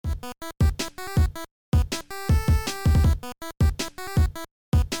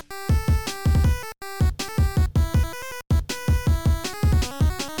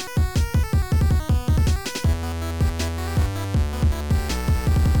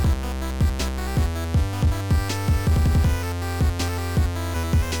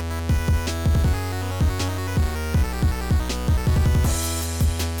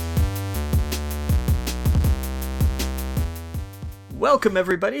Welcome,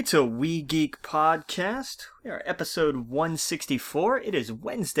 everybody, to We Geek Podcast. We are episode 164. It is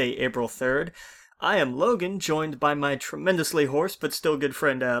Wednesday, April 3rd. I am Logan, joined by my tremendously hoarse but still good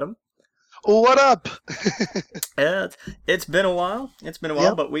friend Adam. What up? It's been a while. Yep.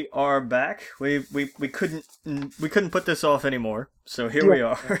 But we are back. We couldn't put this off anymore. So here Yeah. we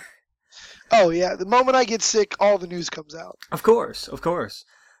are. Oh yeah, the moment I get sick, all the news comes out. Of course.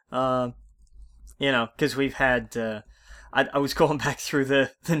 Because we've had. I was going back through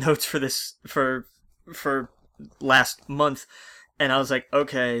the notes for this for last month, and I was like,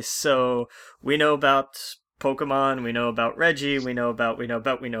 okay, so we know about Pokemon, we know about Reggie, we know about. And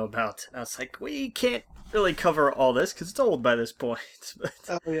I was like, we can't really cover all this because it's old by this point.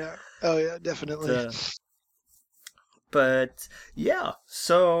 Oh yeah, definitely. But yeah,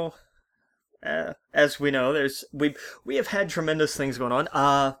 so as we know, we have had tremendous things going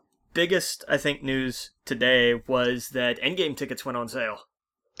on. Biggest, I think, news today was that Endgame tickets went on sale.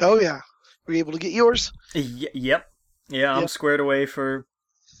 Oh yeah, were you able to get yours? Yep. Yeah, I'm Yep. squared away for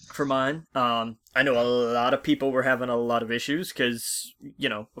mine. I know a lot of people were having a lot of issues because,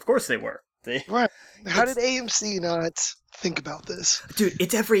 of course they were. Right. How It's- did AMC not think about this? Dude,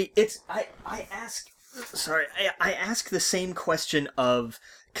 I ask the same question of,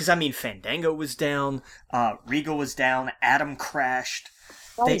 because I mean, Fandango was down, Regal was down, Adam crashed.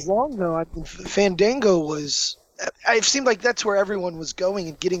 Not as long though. I mean, Fandango was. It seemed like that's where everyone was going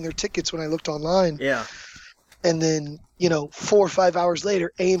and getting their tickets when I looked online. Yeah. And then 4 or 5 hours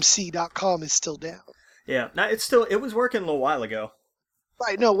later, AMC.com is still down. Yeah. Now it was working a little while ago.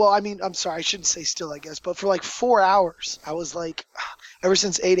 Right. No. Well, I mean, I'm sorry. I shouldn't say still. I guess, but for like 4 hours, I was like, ever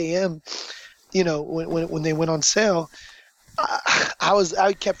since 8 a.m. When they went on sale,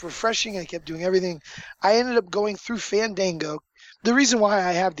 I kept refreshing. I kept doing everything. I ended up going through Fandango. The reason why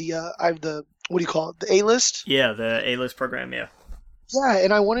I have the what do you call it? The A-list. Yeah, the A-list program, yeah. Yeah,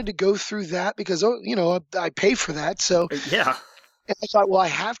 and I wanted to go through that because I pay for that. So Yeah. and I thought, well, I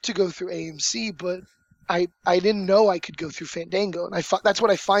have to go through AMC, but I didn't know I could go through Fandango, and that's what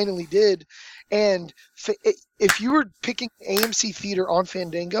I finally did. And if you were picking AMC theater on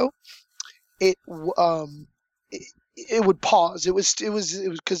Fandango, it it would pause. It was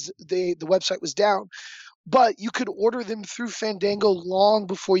because the website was down. But you could order them through Fandango long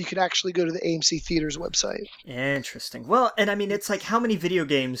before you could actually go to the AMC Theaters website. Interesting. Well, and I mean, it's like, how many video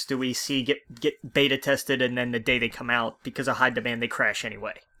games do we see get beta tested and then the day they come out, because of high demand, they crash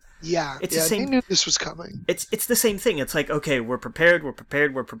anyway? Yeah, It's the same. They knew this was coming. It's the same thing. It's like, okay, we're prepared,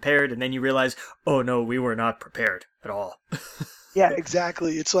 and then you realize, oh no, we were not prepared at all. Yeah,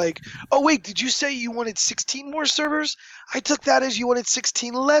 exactly. It's like, oh wait, did you say you wanted 16 more servers? I took that as you wanted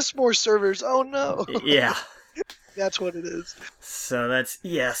 16 less more servers. Oh no. Yeah. That's what it is. So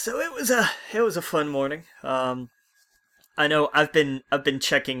So it was a fun morning. I know I've been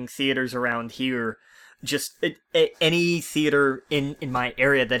checking theaters around here, just any theater in my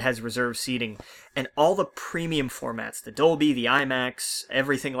area that has reserved seating, and all the premium formats, the Dolby, the IMAX,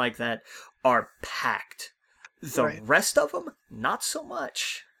 everything like that, are packed. The Right. rest of them, not so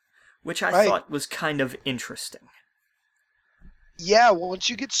much, which I Right. thought was kind of interesting. Yeah, once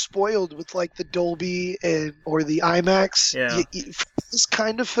you get spoiled with like the Dolby or the IMAX, Yeah. for this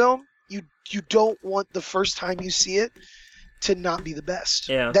kind of film, you don't want the first time you see it to not be the best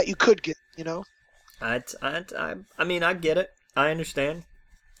Yeah. that you could get. I mean, I get it. I understand.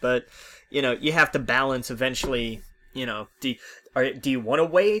 But, you have to balance eventually, do you want to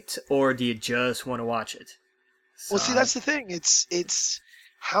wait, or do you just want to watch it? Well, see, So, that's the thing. It's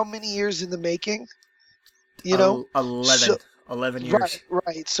how many years in the making, you know? 11. So- 11 years.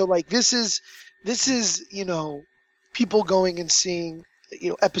 Right. So like this is people going and seeing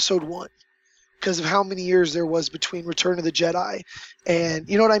episode 1 because of how many years there was between Return of the Jedi, and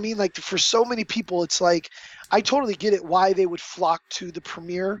you know what I mean. Like for so many people, it's like I totally get it why they would flock to the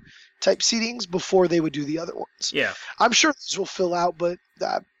premiere type seatings before they would do the other ones. Yeah. I'm sure this will fill out, but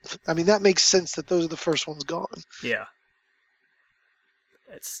that makes sense that those are the first ones gone. Yeah.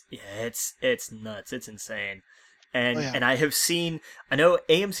 It's nuts. It's insane. And Oh, yeah. and I know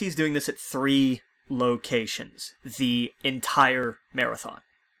AMC's doing this at 3 locations, the entire marathon.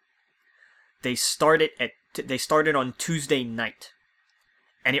 They started on Tuesday night,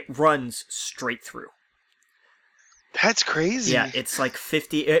 and it runs straight through. That's crazy. Yeah, it's like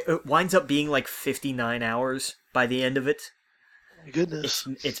 50. It winds up being like 59 hours by the end of it. My goodness.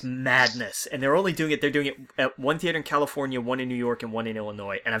 It's madness, and they're doing it at one theater in California, one in New York, and one in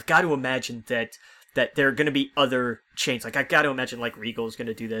Illinois. And I've got to imagine that there are going to be other chains. Like, I've got to imagine like Regal is going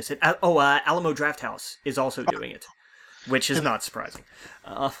to do this. Alamo Drafthouse is also doing it, which is not surprising.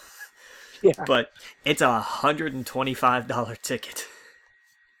 Yeah. But it's $125 ticket.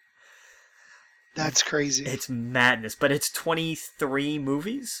 That's crazy. It's madness, but it's 23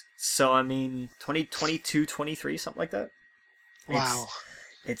 movies. So I mean 20, 22, 23, something like that. It's Wow.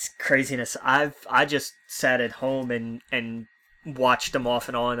 it's craziness. I just sat at home and watched them off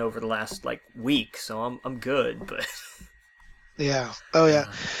and on over the last like week, so I'm good, but Yeah. Oh yeah.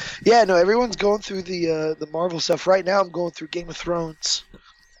 uh, Yeah. No, everyone's going through the Marvel stuff right now. I'm going through Game of Thrones.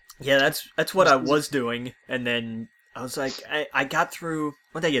 yeah, that's what I was doing, and then I was like, I got through.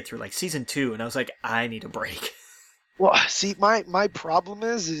 What did I get through? Like season 2, and I was like, I need a break. Well, see, my problem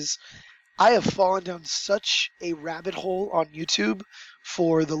is I have fallen down such a rabbit hole on YouTube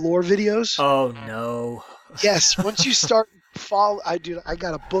for the lore videos. Oh no. Yes, once you start follow, I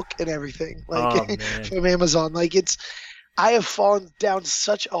got a book and everything like Oh man. from Amazon. Like it's I have fallen down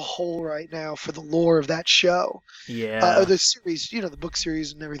such a hole right now for the lore of that show, or Yeah. the series, the book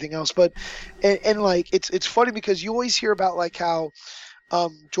series and everything else. But and like it's funny because you always hear about like how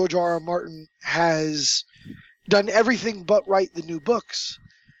George R. R. Martin has done everything but write the new books.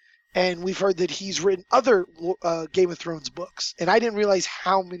 And we've heard that he's written other Game of Thrones books, and I didn't realize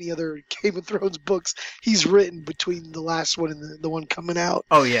how many other Game of Thrones books he's written between the last one and the one coming out.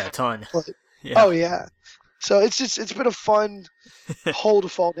 Oh yeah, a ton. But, Yeah. oh yeah, so it's been a fun hole to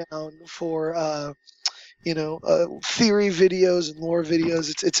fall down for theory videos and lore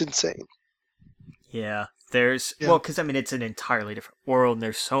videos. It's insane. Yeah. There's Yeah. well, because I mean it's an entirely different world, and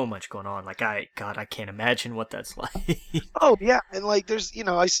there's so much going on. Like I can't imagine what that's like. Oh yeah, and like there's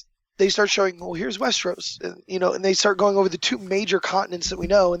they start showing, well, here's Westeros, and and they start going over the two major continents that we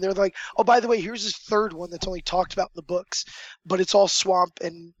know, and they're like, oh, by the way, here's this third one that's only talked about in the books, but it's all swamp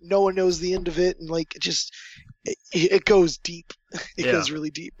and no one knows the end of it, and like it goes deep, it Yeah. goes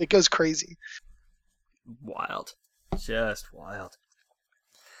really deep, it goes crazy. Wild. Just wild.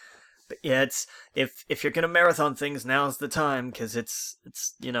 But yeah, it's if you're gonna marathon things, now's the time because it's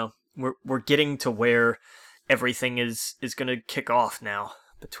we're getting to where everything is gonna kick off now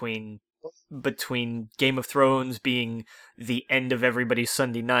between Game of Thrones being the end of everybody's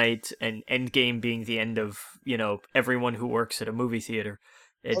Sunday night and Endgame being the end of everyone who works at a movie theater.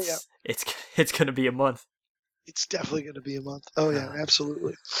 Oh yeah, It's gonna be a month. it's definitely going to be a month. Oh yeah, Uh,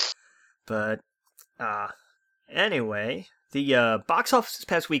 absolutely. but uh anyway, the box office this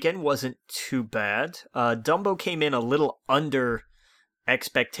past weekend wasn't too bad. Dumbo came in a little under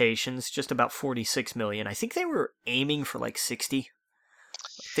expectations, just about 46 million. I think they were aiming for like 60.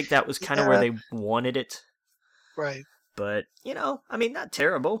 I think that was kind of where Yeah, they wanted it. right. But, I mean, not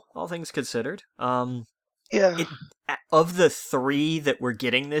terrible, all things considered. Yeah. It of the 3 that we're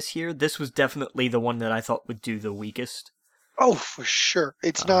getting this year, this was definitely the one that I thought would do the weakest. Oh, for sure.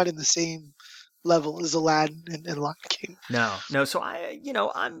 It's Uh, not in the same level as Aladdin and Lion King. no. So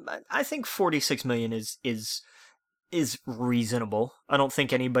I think 46 million is reasonable. I don't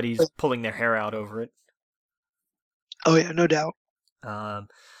think anybody's pulling their hair out over it. Oh yeah, no doubt. Um,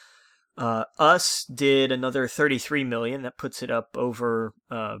 Us did another 33 million. That puts it up over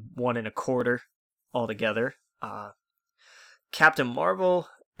 1.25 altogether. Captain Marvel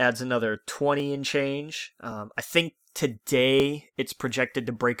adds another 20 and change. I think today it's projected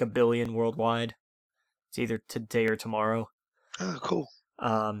to break 1 billion worldwide. It's either today or tomorrow. Oh, cool.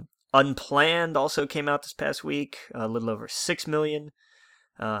 Unplanned also came out this past week, a little over 6 million.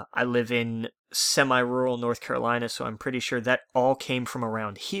 I live in semi-rural North Carolina, so I'm pretty sure that all came from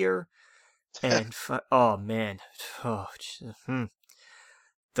around here. And oh man,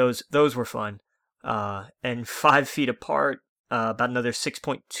 those were fun. And 5 Feet Apart, about another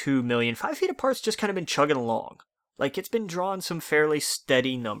 6.2 million. 5 Feet Apart's just kind of been chugging along. Like it's been drawing some fairly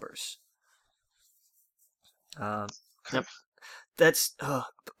steady numbers. Yep. That's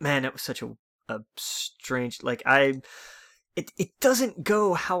man, that was such a strange it doesn't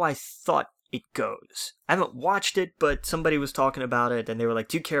go how I thought it goes. I haven't watched it, but somebody was talking about it and they were like,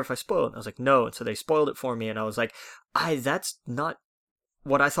 "Do you care if I spoil it?" And I was like, "No." And so they spoiled it for me and I was like, that's not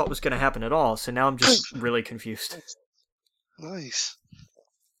what I thought was going to happen at all." So now I'm just really confused. Nice.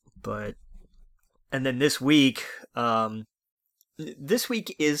 But and then this week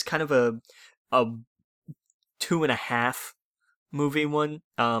is kind of a 2.5 movie one,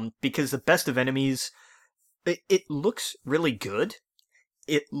 because The Best of Enemies, it looks really good.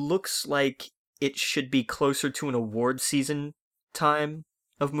 It looks like it should be closer to an award season time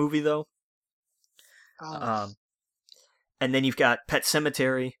of movie, though. And then you've got Pet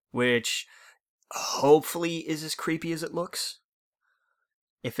Sematary, which hopefully is as creepy as it looks.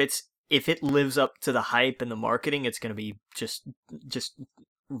 If it lives up to the hype and the marketing, it's going to be just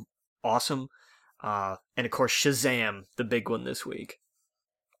awesome. And of course, Shazam, the big one this week.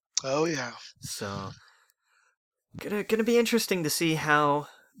 Oh yeah. So, gonna be interesting to see how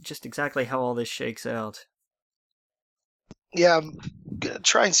just exactly how all this shakes out. Yeah, I'm gonna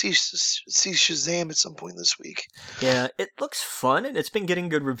try and see Shazam at some point this week. Yeah, it looks fun, and it's been getting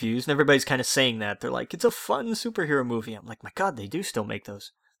good reviews, and everybody's kind of saying that. They're like, it's a fun superhero movie. I'm like, my God, they do still make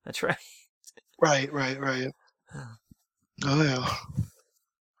those. That's right. Right. Oh yeah.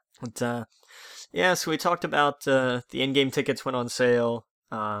 But, yeah, so we talked about the in-game tickets went on sale,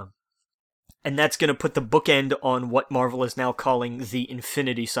 and that's going to put the bookend on what Marvel is now calling the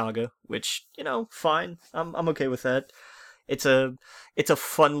Infinity Saga, which, fine. I'm okay with that. It's a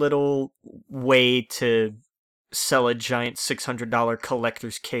fun little way to sell a giant $600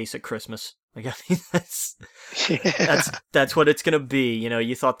 collector's case at Christmas. Like, I mean, Yeah. that's what it's gonna be.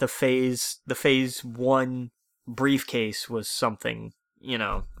 You thought the phase 1 briefcase was something.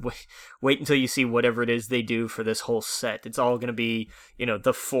 Wait until you see whatever it is they do for this whole set. It's all gonna be,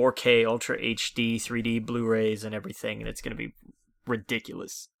 the 4K Ultra HD 3D Blu-rays and everything, and it's gonna be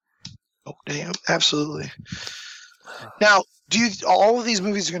ridiculous. Oh damn! Absolutely. Now, all of these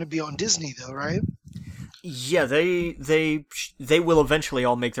movies are going to be on Disney though, right? Yeah, they will eventually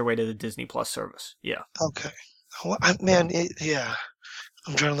all make their way to the Disney Plus service. Yeah. Okay. Well, man, yeah.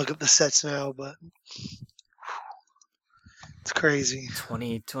 I'm trying to look up the sets now, but it's crazy.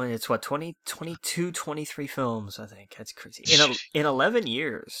 2020, it's what, 22, 23 films, I think. That's crazy. In 11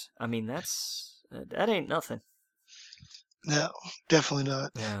 years. I mean, that ain't nothing. No, definitely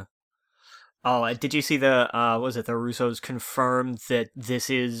not. Yeah. Oh, did you see the the Russos confirmed that this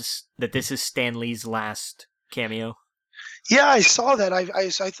is Stan Lee's last cameo? Yeah, I saw that.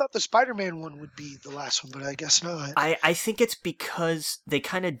 I thought the Spider-Man one would be the last one, but I guess not. I think it's because they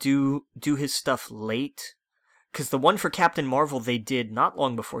kind of do his stuff late. Because the one for Captain Marvel they did not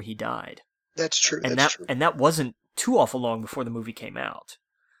long before he died. That's true. And that wasn't too awful long before the movie came out.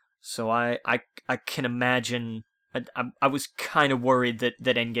 So I can imagine. I was kind of worried that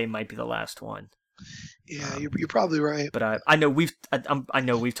Endgame might be the last one. Yeah, you're probably right. But I know we've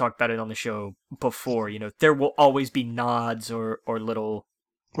talked about it on the show before. There will always be nods or little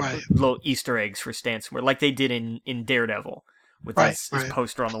Easter eggs for Stan somewhere, like they did in Daredevil with his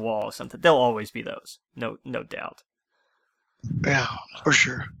poster on the wall or something. There'll always be those, no doubt. Yeah, for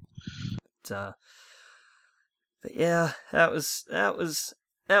sure. But yeah, that was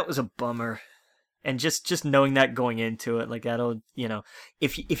a bummer. And just knowing that going into it, like that'll,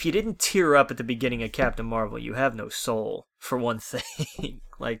 if you didn't tear up at the beginning of Captain Marvel, you have no soul, for one thing.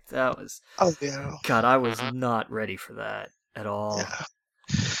 Like that was, oh yeah, God, I was not ready for that at all.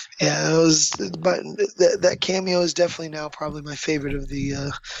 Yeah, it was, but that cameo is definitely now probably my favorite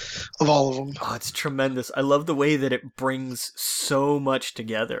of all of them. Oh, it's tremendous. I love the way that it brings so much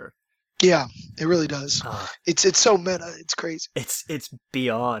together. Yeah, it really does. It's so meta. It's crazy. It's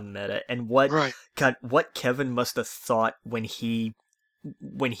beyond meta. And what Kevin must have thought when he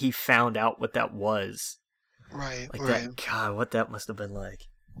found out what that was. Right. That, God, what that must have been like.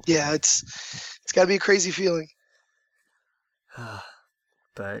 Yeah, it's got to be a crazy feeling.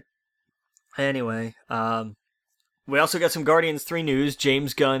 But anyway, we also got some Guardians 3 news.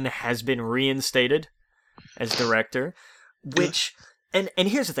 James Gunn has been reinstated as director, which and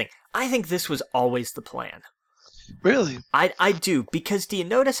here's the thing. I think this was always the plan. Really? I do, because do you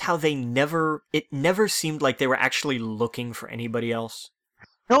notice how it never seemed like they were actually looking for anybody else?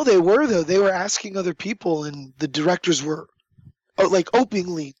 No, they were, though. They were asking other people, and the directors were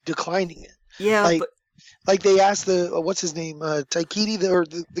openly declining it. Yeah, like they asked what's his name, Taikiti,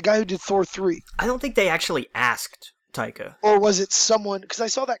 the guy who did Thor 3. I don't think they actually asked Taika. Or was it someone? Because I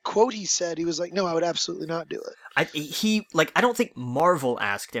saw that quote he said. He was like, "No, I would absolutely not do it." I don't think Marvel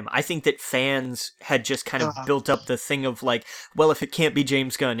asked him. I think that fans had just kind of built up the thing of like, well, if it can't be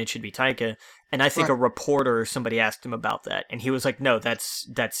James Gunn, it should be Taika. And I think a reporter or somebody asked him about that, and he was like, "No, that's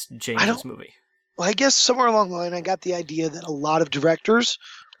James's movie." Well, I guess somewhere along the line, I got the idea that a lot of directors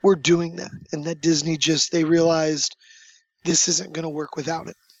were doing that, and that Disney they realized this isn't going to work without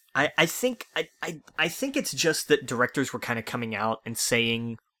it. I think it's just that directors were kind of coming out and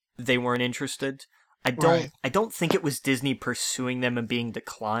saying they weren't interested. I don't think it was Disney pursuing them and being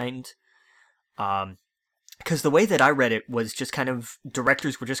declined. Because the way that I read it was just kind of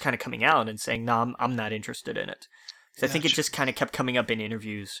directors were just kind of coming out and saying, "No, I'm not interested in it." So I think it just kind of kept coming up in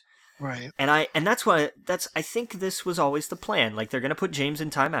interviews. Right. And I think this was always the plan. Like, they're going to put James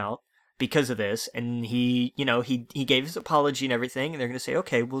in timeout because of this, and he gave his apology and everything, and they're going to say,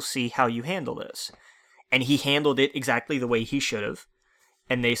 "Okay, we'll see how you handle this." And he handled it exactly the way he should have.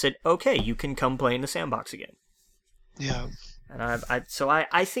 And they said, "Okay, you can come play in the sandbox again." Yeah. And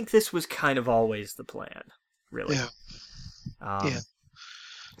I think this was kind of always the plan, really. Yeah.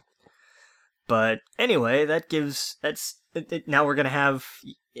 But anyway, that's now we're gonna have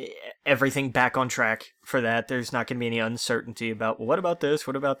everything back on track for that. There's not gonna be any uncertainty about, well, what about this,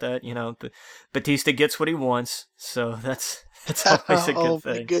 what about that. Batista gets what he wants, so that's always a good Oh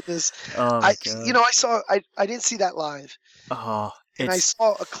my thing. goodness. Oh my god. I didn't see that live, Oh, and I it's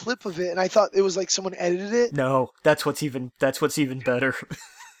saw a clip of it, and I thought it was like someone edited it. no. That's what's even better.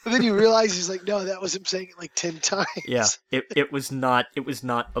 But then you realize he's like, no, that was him saying it like 10 Yeah, times. it was not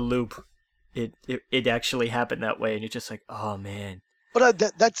a loop. It actually happened that way, and you're just like, oh man. But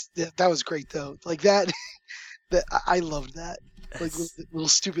that was great though. Like that, I loved that. Like little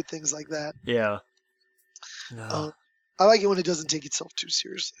stupid things like that. Yeah. No. Um, I like it when it doesn't take itself too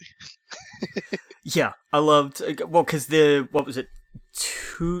seriously. Yeah, I loved. Well, because what was it?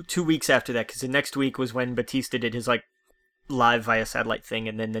 2 weeks after that, because the next week was when Batista did his like live via satellite thing,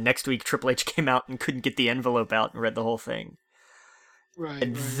 and then the next week Triple H came out and couldn't get the envelope out and read the whole thing, Right,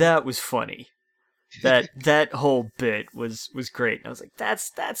 and right, that was funny. That whole bit was great. And I was like, that's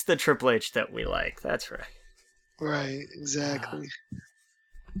the Triple H that we like. That's right. right, exactly.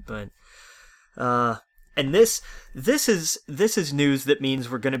 But and this is news that means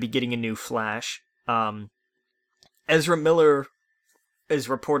we're going to be getting a new Flash. Ezra Miller is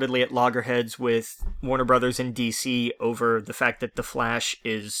reportedly at loggerheads with Warner Brothers and DC over the fact that the Flash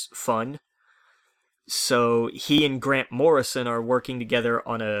is fun. So he and Grant Morrison are working together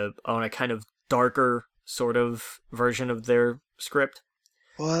on a kind of darker sort of version of their script,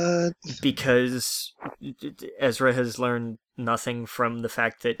 What? because Ezra has learned nothing from the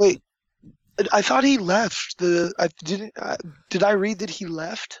fact that Wait, I thought he left. I didn't. Did I read that he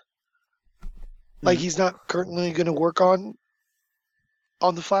left? Like he's not currently going to work on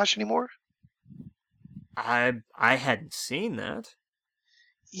the Flash anymore? I hadn't seen that.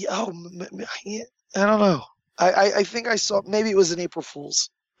 Yeah, yeah, I don't know. I think I saw, maybe it was an April Fool's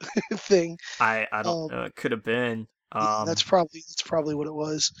thing. I don't Um, know. It could have been. yeah, that's probably what it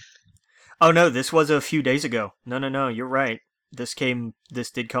was. Oh no, this was a few days ago. No, you're right. This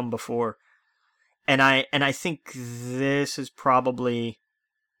did come before. And I think this probably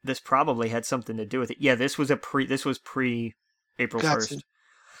had something to do with it. Yeah, this was pre April Gotcha. 1st.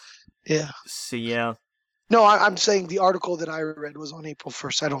 Yeah. So yeah. No, I'm saying the article that I read was on April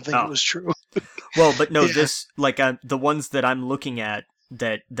 1st. I don't think it Oh. was true. Well, but no, Yeah. this the ones that I'm looking at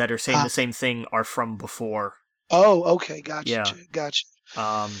that are saying the same thing are from before. Oh, okay, gotcha, Yeah. gotcha.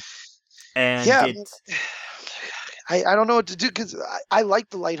 And Yeah, it I don't know what to do because I like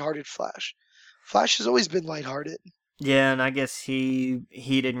the lighthearted Flash. Flash has always been lighthearted. yeah, and I guess he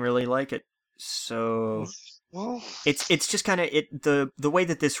didn't really like it. So Well, it's just kind of the way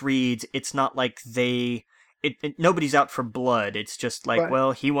that this reads. It's not like nobody's out for blood. It's just like, right.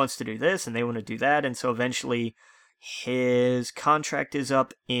 well, he wants to do this and they want to do that, and so eventually his contract is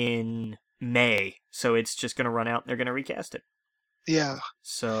up in May, so it's just going to run out and they're going to recast it. Yeah,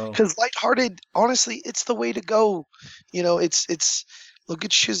 So because lighthearted, honestly, it's the way to go. It's look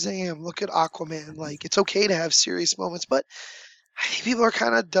at Shazam, look at Aquaman. Like it's okay to have serious moments, but I think people are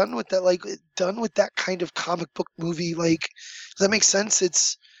kind of done with that. Like done with that kind of comic book movie. Like, does that make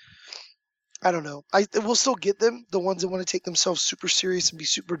sense? I don't know. We'll still get them, the ones that want to take themselves super serious and be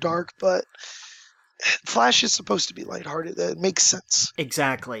super dark, but Flash is supposed to be lighthearted. That makes sense.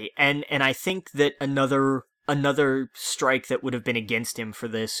 exactly, and I think that another strike that would have been against him for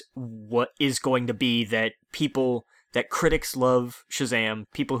this, what is going to be that critics love Shazam.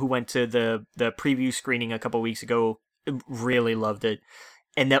 People who went to the preview screening a couple weeks ago really loved it,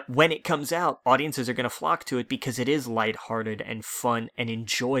 and that when it comes out, audiences are going to flock to it because it is lighthearted and fun and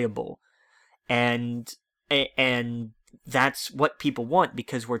enjoyable, and that's what people want,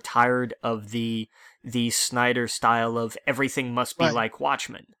 because we're tired of the Snyder style of everything must be Right. like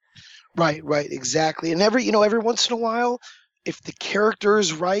Watchmen. Right, exactly. And every once in a while, if the character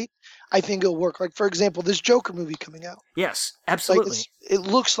is right, I think it'll work. Like for example, this Joker movie coming out. Yes, Like absolutely. it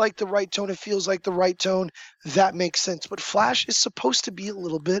looks like the right tone, it feels like the right tone. That makes sense. But Flash is supposed to be a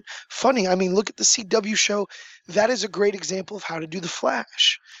little bit funny. I mean, look at the CW show. That is a great example of how to do the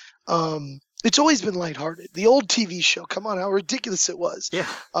Flash. It's always been lighthearted. The old TV show, come on, how ridiculous it was. Yeah.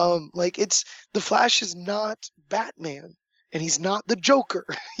 Like the Flash is not Batman, and he's not the Joker.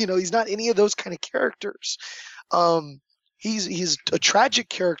 He's not any of those kind of characters. He's a tragic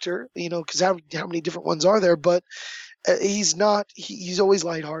character, because how many different ones are there? But he's not. He's always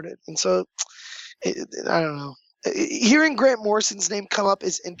lighthearted, and so I don't know. Hearing Grant Morrison's name come up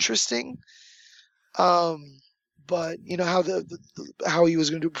is interesting. But how how he was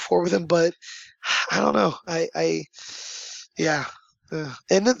going to do before with him, but I don't know. Yeah.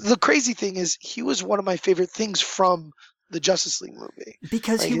 And the crazy thing is, he was one of my favorite things from the Justice League movie.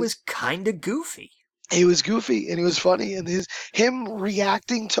 Because Like he was kind of goofy. He was goofy and he was funny, and him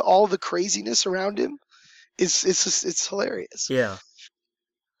reacting to all the craziness around him it's hilarious. Yeah,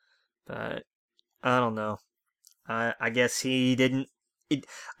 but I don't know. I guess he didn't.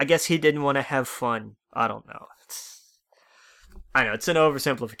 I guess he didn't want to have fun. I don't know. I know it's an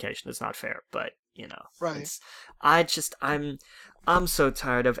oversimplification. It's not fair, but Right. it's. I'm so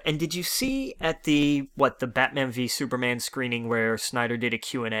tired of. And did you see at the Batman v Superman screening where Snyder did a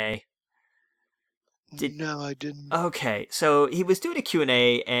Q&A? Did No, I didn't. Okay, so he was doing a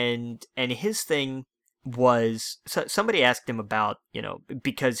Q&A, and his thing was, so somebody asked him about,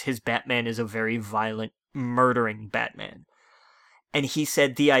 because his Batman is a very violent, murdering Batman. And he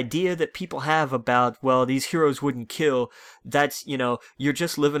said the idea that people have about, well, these heroes wouldn't kill, that's, you're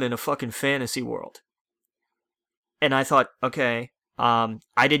just living in a fucking fantasy world. And I thought, okay, I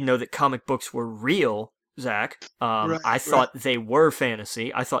didn't know that comic books were real, Zach. Right, I right, thought they were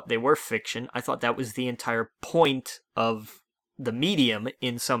fantasy. I thought they were fiction. I thought that was the entire point of the medium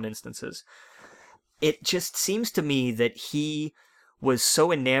in some instances. It just seems to me that he was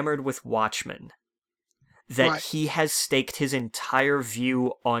so enamored with Watchmen that right, he has staked his entire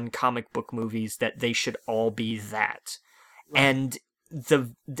view on comic book movies that they should all be that. right. And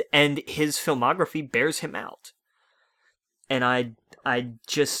and his filmography bears him out. And I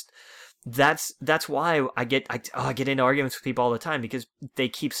just that's why I get into arguments with people all the time, because they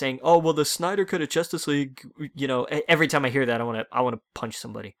keep saying, "Oh, well, the Snyder Cut of Justice League," every time I hear that, I want to punch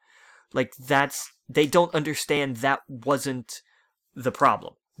somebody. Like, they don't understand that wasn't the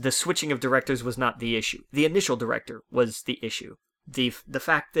problem. The switching of directors was not the issue. The initial director was the issue. The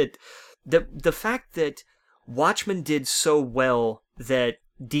fact that the fact that Watchmen did so well that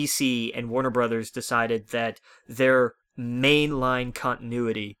DC and Warner Brothers decided that their mainline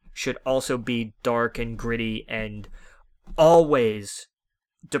continuity should also be dark and gritty and always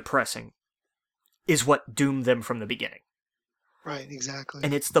depressing is what doomed them from the beginning. Right, exactly.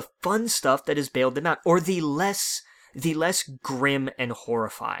 And it's the fun stuff that has bailed them out, or the less grim and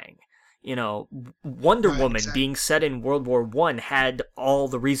horrifying. Wonder Right, Woman exactly. being set in World War I had all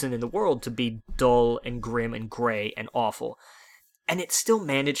the reason in the world to be dull and grim and gray and awful. And it still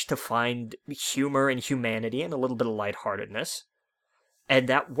managed to find humor and humanity and a little bit of lightheartedness. And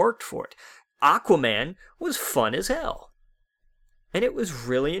that worked for it. Aquaman was fun as hell. And it was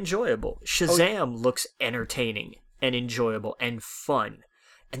really enjoyable. Oh, Shazam looks entertaining and enjoyable and fun.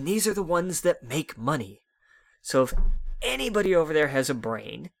 And these are the ones that make money. So if anybody over there has a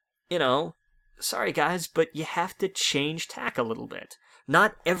brain, sorry guys, but you have to change tack a little bit.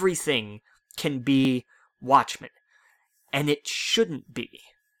 Not everything can be Watchmen. And it shouldn't be.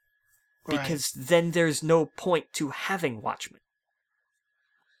 right, Because then there's no point to having Watchmen.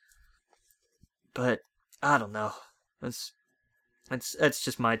 But I don't know. That's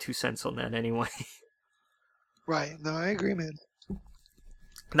just my 2 cents on that anyway. right. No, I agree, man.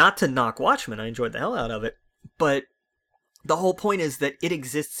 Not to knock Watchmen, I enjoyed the hell out of it, but the whole point is that it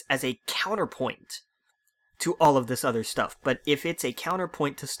exists as a counterpoint to all of this other stuff. But if it's a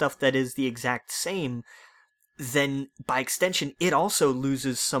counterpoint to stuff that is the exact same, then by extension, it also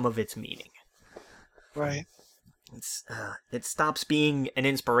loses some of its meaning. Right, It stops being an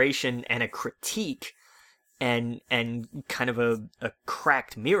inspiration and a critique and kind of a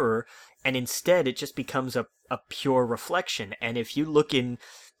cracked mirror, and instead it just becomes a pure reflection. And if you look in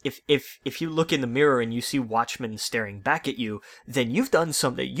if you look in the mirror and you see Watchmen staring back at you, then you've done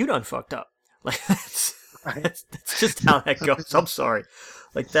something. You done fucked up. Like right. that's just how that goes. I'm sorry.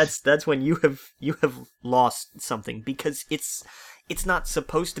 Like that's when you have lost something, because it's not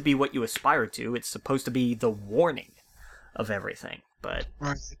supposed to be what you aspire to. It's supposed to be the warning of everything. Right,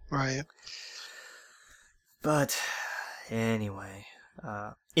 right. But anyway,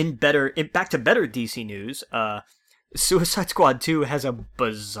 back to better DC news. Suicide Squad 2 has a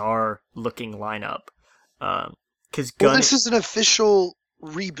bizarre looking lineup. Because Well, Gunn, this is an official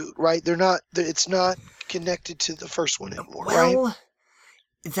reboot, right? It's not connected to the first one anymore, right? well,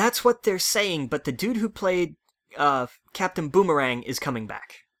 that's what they're saying. But the dude who played Captain Boomerang is coming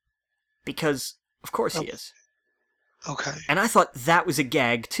back, because of course he is. Okay. And I thought that was a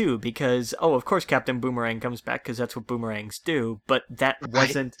gag too, because of course Captain Boomerang comes back because that's what boomerangs do. But that Right.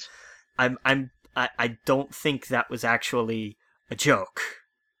 wasn't. I don't think that was actually a joke.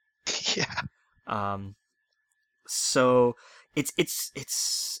 Yeah. So it's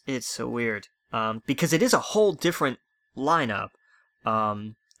so weird. Because it is a whole different lineup.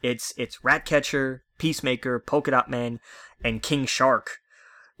 It's Ratcatcher, Peacemaker, Polka Dot Man, and King Shark,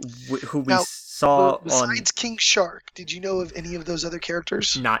 who we Now, saw on besides King Shark, did you know of any of those other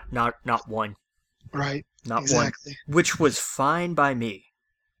characters? not one, Right. not one, Exactly. which was fine by me.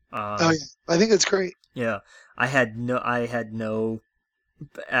 Oh yeah, I think that's great. Yeah, I had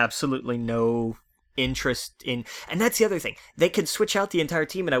absolutely no interest in, and that's the other thing. They could switch out the entire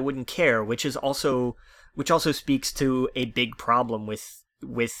team and I wouldn't care, which also speaks to a big problem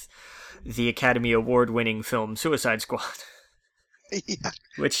with the Academy Award winning film Suicide Squad. Yeah,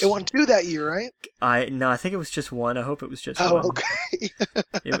 Which it won 2 that year, right? I think it was just one. I hope it was just Oh, one. okay.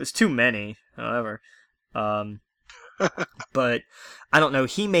 It was too many, however. Um, but I don't know.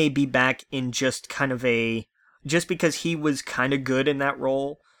 He may be back in just kind of just because he was kind of good in that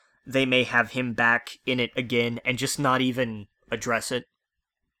role. They may have him back in it again and just not even address it.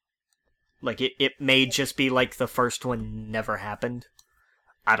 Like it may just be like the first one never happened.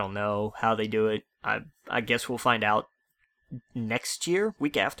 I don't know how they do it. I guess we'll find out next year,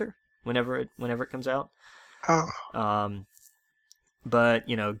 week after, whenever it comes out. Oh, Um, but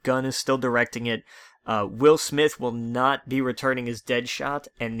Gunn is still directing it. Will Smith will not be returning as Deadshot,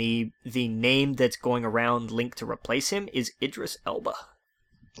 and the name that's going around linked to replace him is Idris Elba.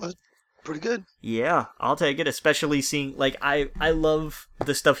 that's pretty good. Yeah, I'll take it, especially seeing I love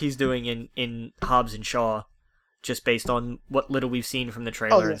the stuff he's doing in Hobbs and Shaw, just based on what little we've seen from the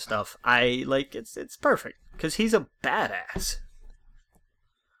trailer yeah. and stuff. I like it's perfect because he's a badass.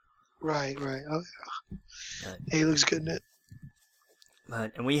 Right. Oh, Uh, yeah. He looks good in it.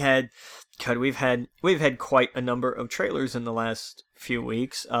 and we've had quite a number of trailers in the last few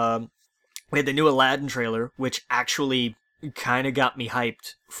weeks. We had the new Aladdin trailer, which actually kind of got me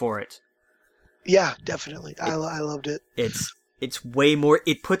hyped for it. Yeah, definitely. I loved it. It's way more.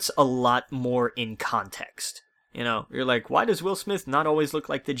 It puts a lot more in context. You're like, why does Will Smith not always look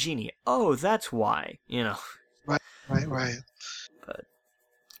like the genie? Oh, that's why. Right. But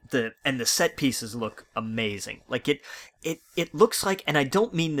the set pieces look amazing. Like it looks like, and I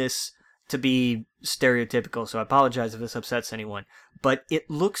don't mean this to be stereotypical, so I apologize if this upsets anyone, but it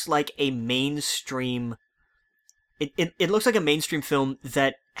looks like a mainstream. It looks like a mainstream film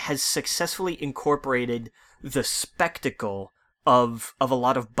that has successfully incorporated the spectacle of a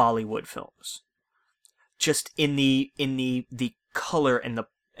lot of Bollywood films. Just in the color and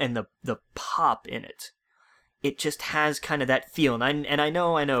the pop in it. It just has kind of that feel. And I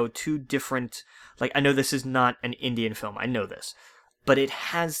know two different, like, I know this is not an Indian film. I know this. But it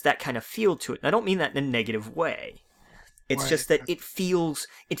has that kind of feel to it. And I don't mean that in a negative way. It's just that it feels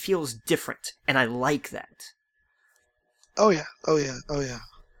different, and I like that. Oh yeah.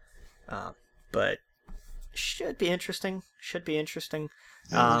 But should be interesting.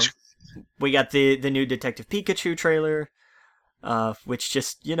 Yeah, We got the new Detective Pikachu trailer, which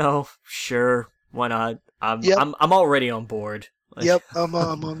just sure, why not? Yep. I'm already on board. Yep, I'm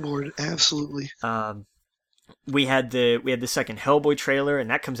on board. Absolutely. We had the second Hellboy trailer, and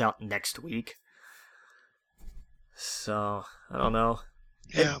that comes out next week. So I don't know.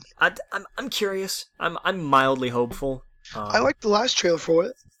 Yeah. I'm curious. I'm mildly hopeful. I liked the last trailer for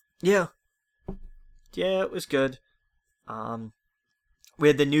it. Yeah, it was good. We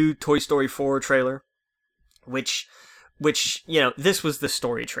had the new Toy Story 4 trailer, which this was the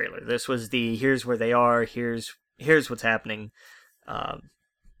story trailer. This was the here's where they are, here's what's happening, and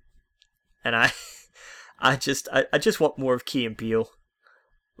I just want more of Key and Peele.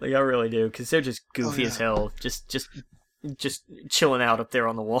 Like, I really do, because they're just goofy as hell, just chilling out up there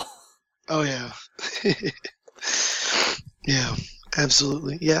on the wall. Oh yeah. Yeah,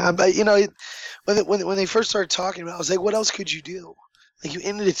 absolutely. Yeah, but when they first started talking about it, I was like, what else could you do? Like, you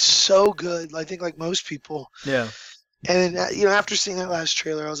ended it so good. I think like most people. Yeah. And then, after seeing that last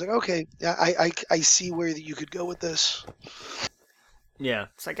trailer, I was like, okay, yeah, I see where you could go with this. Yeah,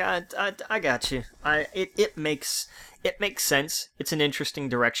 it's like I got you. It makes sense. It's an interesting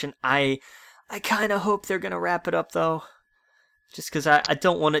direction. I kind of hope they're gonna wrap it up though, just because I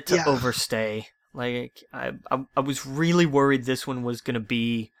don't want it to overstay. Like I was really worried this one was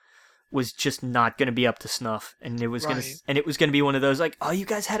just not gonna be up to snuff, and it was gonna be one of those like, oh, you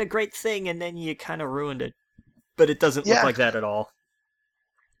guys had a great thing, and then you kind of ruined it. But it doesn't look like that at all.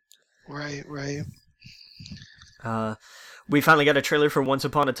 Right. We finally got a trailer for Once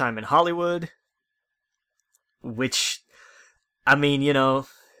Upon a Time in Hollywood, which, I mean,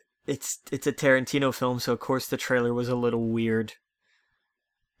 it's a Tarantino film, so of course the trailer was a little weird.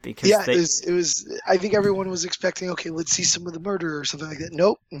 Because it was. I think everyone was expecting, okay, let's see some of the murder or something like that.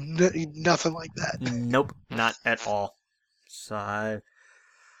 Nope, nothing like that. Nope, not at all. So I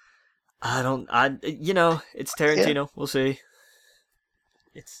don't. It's Tarantino. Yeah. We'll see.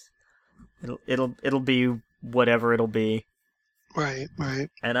 It'll be whatever it'll be. Right.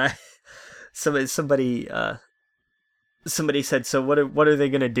 And somebody said, so what are they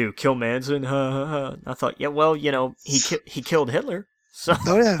gonna do? Kill Manson? I thought, yeah, well, he killed Hitler. So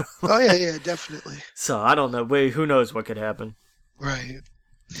Oh yeah. Oh yeah. Yeah. Definitely. so I don't know. Wait, who knows what could happen? Right.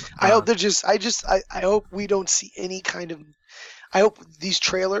 I Uh, hope they're just. I hope we don't see any kind of. I hope these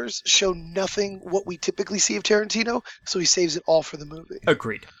trailers show nothing what we typically see of Tarantino, so he saves it all for the movie.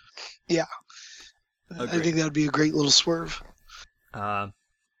 Agreed. Yeah. I Agreed. think that would be a great little swerve. Uh,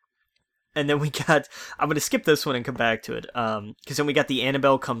 and then we got. I'm gonna skip this one and come back to it. Because then we got the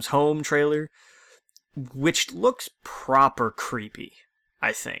Annabelle Comes Home trailer, which looks proper creepy.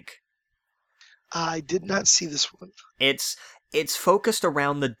 I think I did not see this one. it's it's focused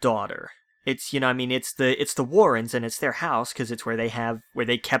around the daughter. It's I mean it's the Warrens and it's their house because it's where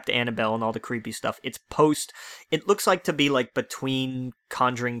they kept Annabelle and all the creepy stuff. It's post. It looks like to be like between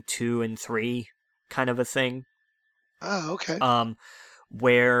Conjuring 2 and 3 kind of a thing. Oh, okay.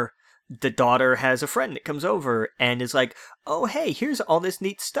 Where the daughter has a friend that comes over and is like, "Oh, hey, here's all this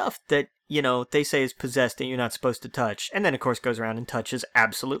neat stuff that they say is possessed and you're not supposed to touch," and then of course goes around and touches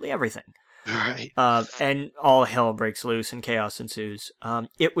absolutely everything. All right. And all hell breaks loose and chaos ensues.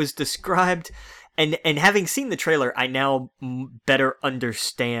 It was described, and having seen the trailer, I now better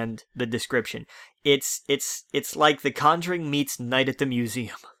understand the description. It's like The Conjuring meets Night at the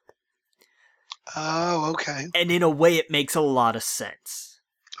Museum, Oh, okay. and in a way, it makes a lot of sense.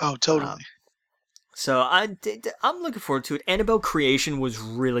 Oh, totally. So I'm looking forward to it. Annabelle Creation was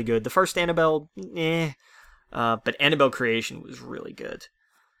really good. The first Annabelle, but Annabelle Creation was really good.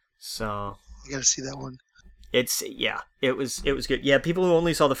 So You got to see that one. it was good. Yeah, people who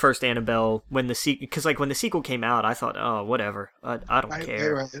only saw the first Annabelle when because like when the sequel came out, I thought, oh, whatever, I don't Right,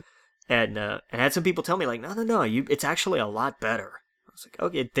 care. right, right. And had some people tell me like, no, it's actually a lot better. I was like,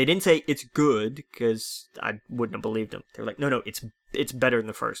 okay, they didn't say it's good because I wouldn't have believed them. They were like, no, it's better than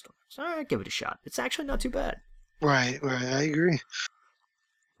the first one. So all right, give it a shot. It's actually not too bad. Right, right. I agree.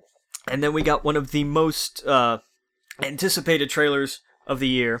 And then we got one of the most anticipated trailers of the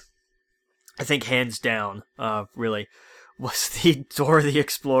year. I think hands down, really, was the Dora the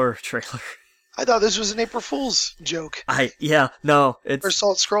Explorer trailer. I thought this was an April Fool's joke. No, Or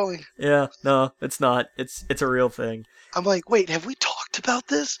salt scrolling. no, it's not. It's a real thing. I'm like, wait, have we talked about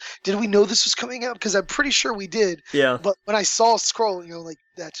this? Did we know this was coming out? Because I'm pretty sure we did. Yeah, But when I saw scrolling, like,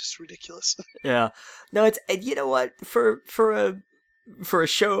 that's just ridiculous. yeah. No, it's you know what for a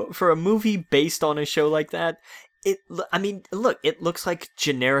show for a movie based on a show like that. I mean, look, it looks like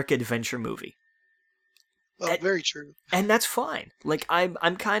generic adventure movie. Well, very true. And that's fine. Like I'm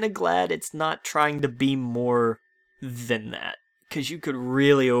kind of glad it's not trying to be more than that cuz you could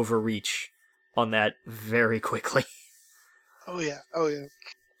really overreach on that very quickly. Oh yeah. Oh yeah.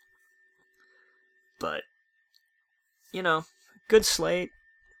 But good slate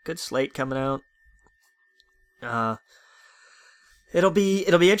coming out. It'll be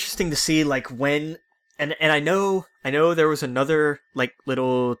interesting to see like when and I know there was another like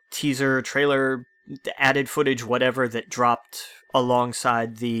little teaser trailer added footage whatever that dropped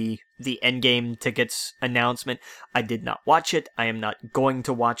alongside the Endgame tickets announcement. I did not watch it. I am not going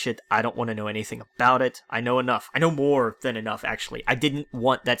to watch it. I don't want to know anything about it. I know enough. I know more than enough actually. I didn't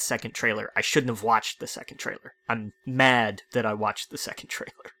want that second trailer. I shouldn't have watched the second trailer. I'm mad that I watched the second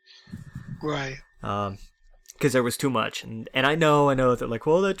trailer. Right. Because there was too much, and I know that like,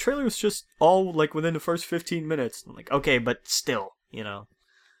 well, that trailer was just all like within the first 15 minutes. I'm like, okay, but still,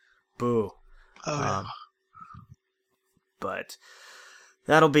 boo. Oh yeah. But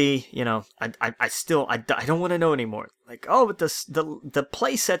that'll be, I still I don't want to know anymore. Like, oh, but the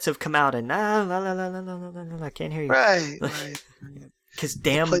play sets have come out, and I can't hear you. Right. Right. Because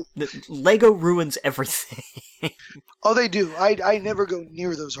damn, Lego ruins everything. Oh, they do. I never go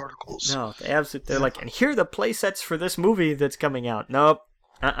near those articles. No, they're like, and here are the play sets for this movie that's coming out. Nope.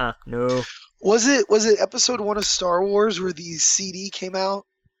 No. Was it episode 1 of Star Wars where the CD came out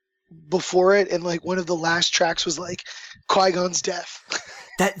before it, and like one of the last tracks was like Qui-Gon's death?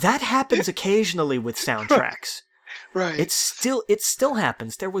 That happens occasionally with soundtracks. Right. It still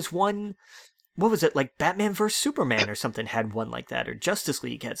happens. There was one. What was it, like Batman vs Superman or something had one like that, or Justice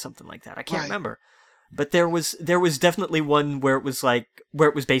League had something like that. I can't remember. But there was definitely one where it was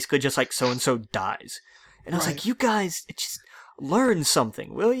basically just like so and so dies, and I was like, you guys, just learn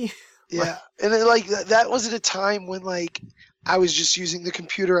something, will you? Yeah, and then, like that was at a time when like I was just using the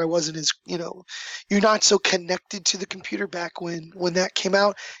computer. I wasn't as you're not so connected to the computer back when that came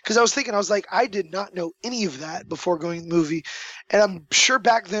out. Because I was thinking, I was like, I did not know any of that before going to the movie, and I'm sure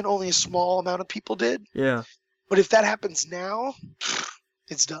back then only a small amount of people did. Yeah. But if that happens now,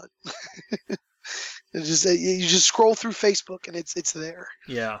 it's done. It's just you just scroll through Facebook and it's there.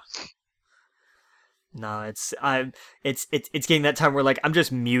 Yeah. No, it's getting that time where like I'm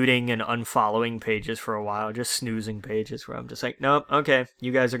just muting and unfollowing pages for a while, just snoozing pages where I'm just like, nope, okay,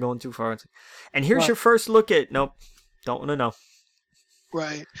 you guys are going too far. And here's Right. your first look at nope, don't want to know.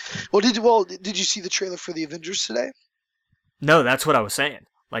 Right. Did you see the trailer for the Avengers today? No, that's what I was saying.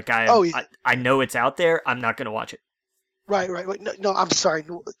 Like Oh yeah. I know it's out there. I'm not gonna watch it. Right. No, no, I'm sorry.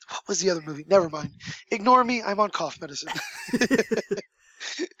 No, what was the other movie? Never mind. Ignore me. I'm on cough medicine.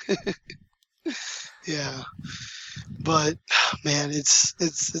 Yeah. But man,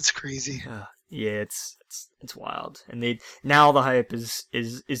 it's crazy. Yeah, it's wild, and they now the hype is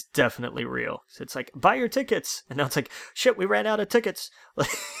definitely real. So it's like buy your tickets, and now it's like shit, we ran out of tickets. Like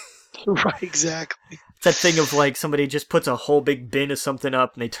Right, exactly. it's that thing of like somebody just puts a whole big bin of something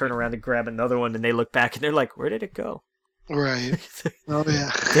up, and they turn around to grab another one, and they look back, and they're like, where did it go? Right. Oh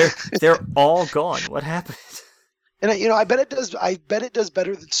yeah. they're all gone. What happened? And I bet it does. I bet it does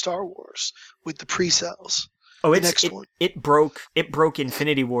better than Star Wars with the pre-sales. Oh, The next one. it broke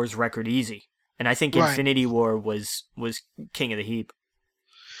Infinity War's record easy, and I think Right. Infinity War was king of the heap.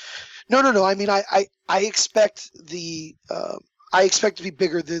 No. I mean, I expect I expect to be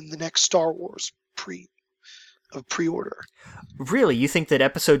bigger than the next Star Wars pre-order. Really, you think that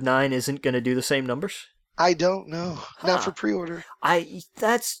Episode 9 isn't going to do the same numbers? I don't know. Not Huh. for pre-order. Yeah,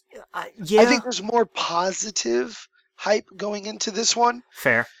 I think there's more positive hype going into this one.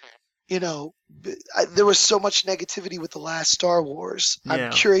 fair. There was so much negativity with the last Star Wars. Yeah.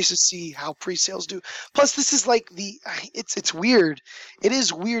 I'm curious to see how pre-sales do. Plus, this is like it's weird. It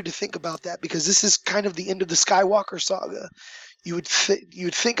is weird to think about that because this is kind of the end of the Skywalker saga. You would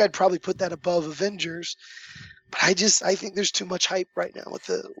think I'd probably put that above Avengers, but I think there's too much hype right now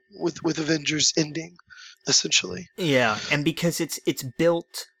with Avengers ending, essentially. Yeah, and because it's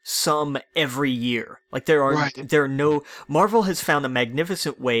built some every year. Like there are no Marvel has found a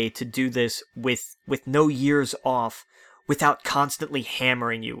magnificent way to do this with no years off without constantly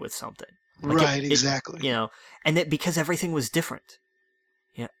hammering you with something. Like Right, exactly. And that because everything was different.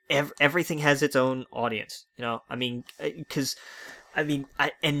 Everything has its own audience. I mean, because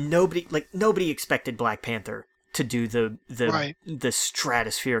nobody expected Black Panther to do the Right. the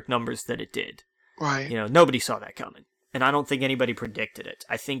stratospheric numbers that it did. Right. Nobody saw that coming, and I don't think anybody predicted it.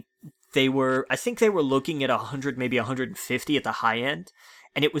 I think they were looking at 100, maybe 150 at the high end,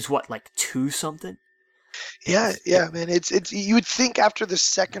 and it was what, like 2 something. Yeah, man. It's you would think after the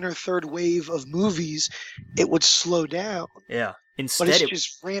second or third wave of movies, it would slow down, Yeah. but Instead, it's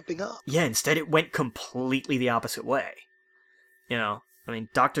just ramping up. instead it went completely the opposite way. I mean,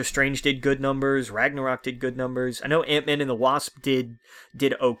 Doctor Strange did good numbers. Ragnarok did good numbers. I know Ant-Man and the Wasp did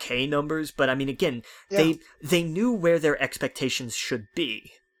okay numbers, but I mean, again, Yeah. they knew where their expectations should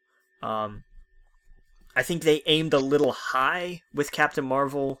be. I think they aimed a little high with Captain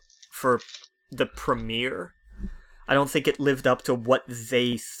Marvel for the premiere. I don't think it lived up to what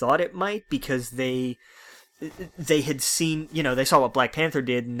they thought it might because they had seen, they saw what Black Panther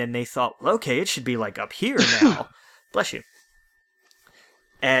did, and then they thought, well, okay, it should be like up here now. Bless you.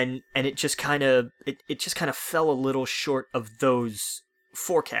 And it just kind of fell a little short of those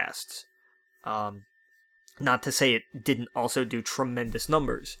forecasts. Not to say it didn't also do tremendous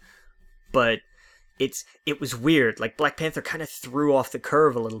numbers, but it was weird. Like Black Panther kind of threw off the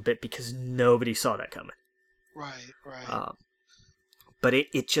curve a little bit because nobody saw that coming. Right. But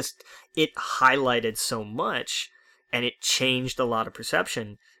it highlighted so much, and it changed a lot of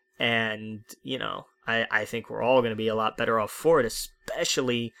perception. And I think we're all going to be a lot better off for it,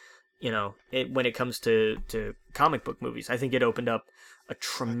 especially when it comes to comic book movies. I think it opened up a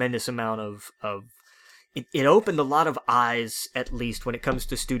tremendous amount of it opened a lot of eyes, at least when it comes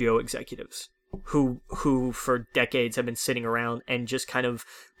to studio executives who for decades have been sitting around and just kind of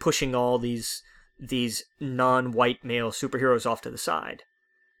pushing all these non-white male superheroes off to the side.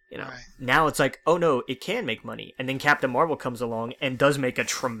 Right. Now it's like, oh no, it can make money. And then Captain Marvel comes along and does make a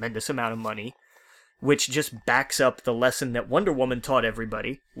tremendous amount of money, which just backs up the lesson that Wonder Woman taught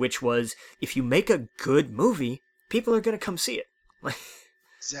everybody, which was if you make a good movie, people are going to come see it.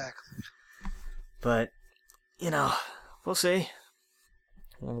 Exactly. But, we'll see.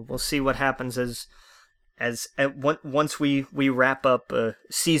 We'll see what happens once we wrap up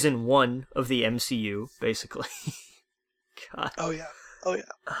season 1 of the MCU, basically. God. Oh yeah. Oh,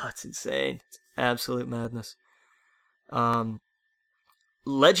 it's insane. It's absolute madness.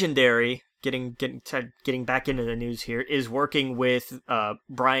 Legendary, getting back into the news here, is working with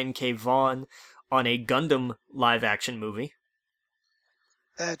Brian K. Vaughan on a Gundam live action movie.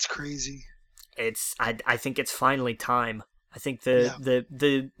 That's crazy. I think it's finally time. I think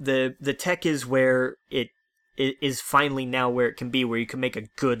the tech is where it is finally now where it can be, where you can make a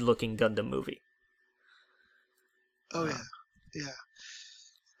good looking Gundam movie. Oh Uh, yeah, yeah.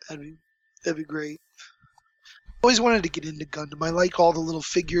 That'd be that'd be great. Always wanted to get into Gundam. I like all the little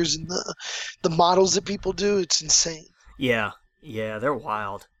figures and the models that people do. It's insane. yeah, yeah, they're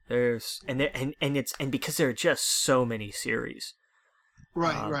wild. And because there are just so many series.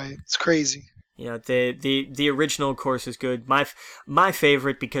 Right, Um, right. It's crazy. the original, of course, is good. My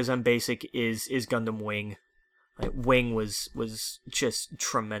favorite, because I'm basic, is Gundam Wing. Like, Wing was just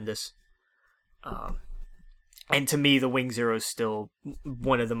tremendous. Um, and to me, the Wing Zero is still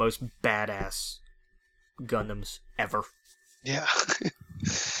one of the most badass Gundams ever. Yeah.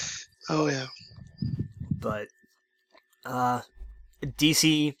 Oh yeah. But uh,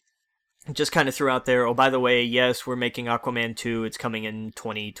 DC just kind of threw out there, oh, by the way, yes, we're making Aquaman 2. It's coming in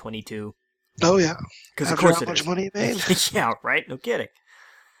 2022. Oh yeah. Because of After course how it much is. money it made. Yeah, right? No kidding.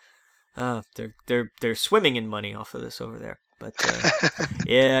 They're swimming in money off of this over there. But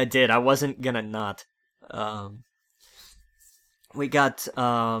yeah, I did. I wasn't gonna not. Um, we got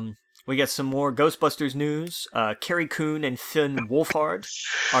some more Ghostbusters news. Carrie Coon and Finn Wolfhard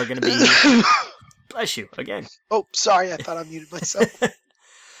are gonna be. Bless you again. Oh, sorry. I thought I muted myself.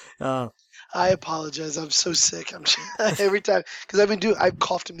 uh, I apologize. I'm so sick. Every time because I've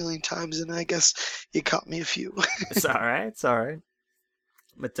coughed a million times, and I guess you caught me a few. it's all right. It's all right.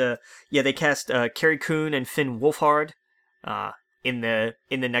 But yeah, they cast Carrie Coon and Finn Wolfhard uh, in the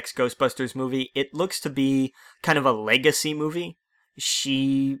next Ghostbusters movie. It looks to be kind of a legacy movie.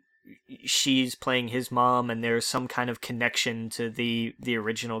 She's playing his mom, and there's some kind of connection to the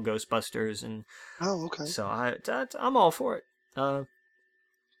original Ghostbusters, and Oh, okay. so I'm all for it.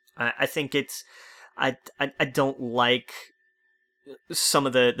 I think it's I don't like some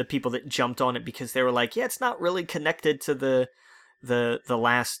of the people that jumped on it because they were like, yeah, it's not really connected to the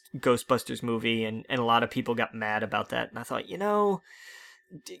last Ghostbusters movie, and a lot of people got mad about that. And I thought,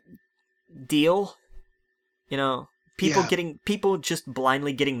 deal, Yeah. people just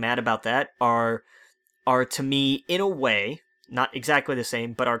blindly getting mad about that are to me, in a way, not exactly the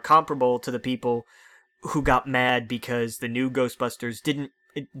same, but are comparable to the people who got mad because the new Ghostbusters didn't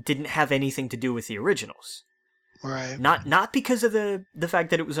have anything to do with the originals. Right. Not because of the fact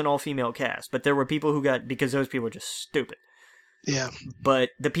that it was an all female cast, but there were people who got, because those people are just stupid. Yeah. But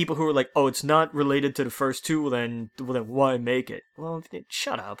the people who were like, "Oh, it's not related to the first two," well then why make it? Well,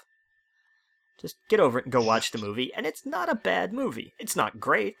 shut up. Just get over it and go watch the movie. And it's not a bad movie. It's not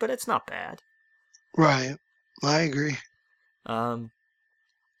great, but it's not bad. Right. I agree. Um,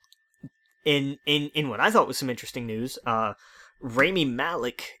 in what I thought was some interesting news, Rami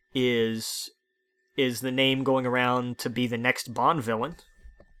Malek is the name going around to be the next Bond villain.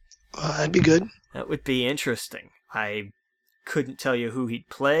 That'd be good. That would be interesting. I couldn't tell you who he'd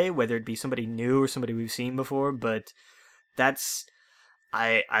play, whether it'd be somebody new or somebody we've seen before, but that's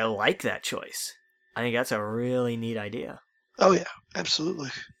I like that choice. I think that's a really neat idea. Oh yeah, absolutely.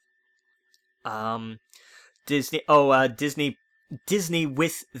 Disney Disney,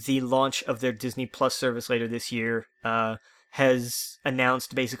 with the launch of their Disney Plus service later this year, has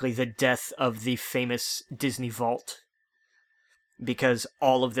announced basically the death of the famous Disney Vault, because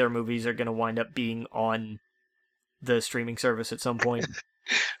all of their movies are going to wind up being on the streaming service at some point.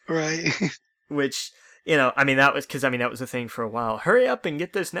 Right. Which, that was a thing for a while. Hurry up and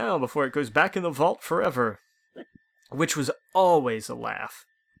get this now before it goes back in the vault forever. Which was always a laugh.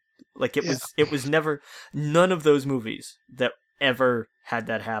 Like, it was never, none of those movies that ever had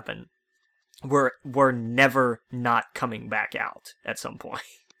that happen were never not coming back out at some point.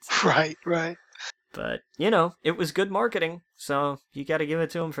 Right. Right. But, it was good marketing, so you gotta give it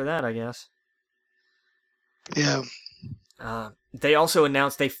to them for that, I guess. Yeah.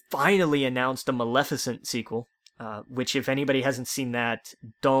 They finally announced a Maleficent sequel, which, if anybody hasn't seen that,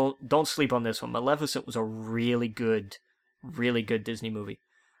 don't sleep on this one. Maleficent was a really good Disney movie.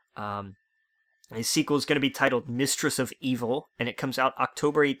 His sequel is going to be titled Mistress of Evil, and it comes out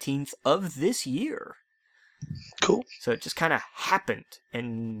October 18th of this year. Cool. So it just kind of happened,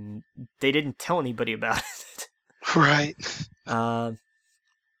 and they didn't tell anybody about it. Right.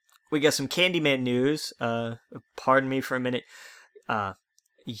 We got some Candyman news. Pardon me for a minute.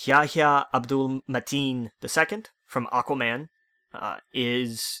 Yahya Abdul Mateen II from Aquaman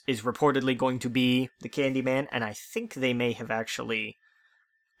is reportedly going to be the Candyman, and I think they may have actually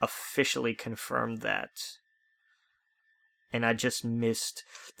officially confirmed that. And I just missed.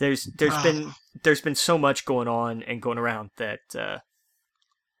 There's been so much going on and going around that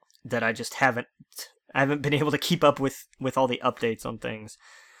I just haven't been able to keep up with all the updates on things.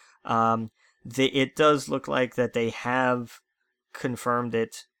 It does look like that they have confirmed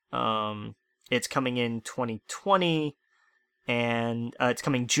it. It's coming in 2020, and it's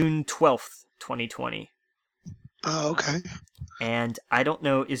coming June 12th, 2020. Oh, okay. And I don't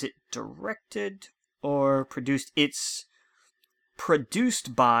know, is it directed or produced? It's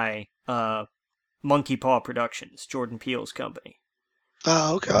produced by Monkey Paw Productions, Jordan Peele's company.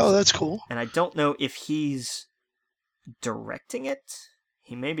 Oh, okay. Oh, that's cool. And I don't know if he's directing it.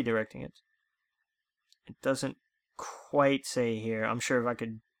 He may be directing it. It doesn't quite say here. I'm sure if I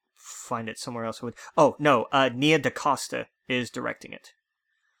could find it somewhere else, it would. Oh, no. Nia DaCosta is directing it.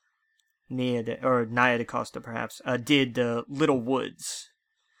 Nia DaCosta, perhaps, did Little Woods,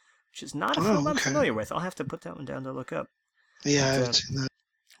 which is not a film I'm familiar with. I'll have to put that one down to look up. Yeah, I haven't seen that.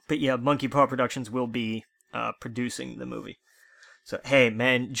 But yeah, Monkey Paw Productions will be producing the movie. So, hey,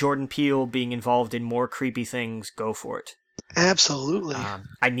 man, Jordan Peele being involved in more creepy things, go for it. Absolutely.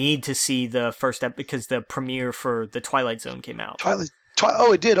 I need to see the first episode because the premiere for The Twilight Zone came out.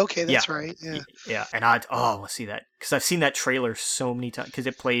 Oh, it did? Okay, that's right. Yeah. Yeah, and I want to see that because I've seen that trailer so many times because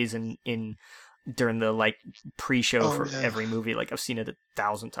it plays in during the like pre-show for every movie. Like I've seen it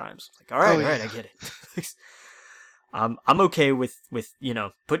 1,000 times. Like, all right, I get it. I'm okay with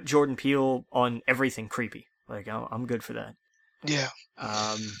put Jordan Peele on everything creepy. Like I'm good for that. Yeah.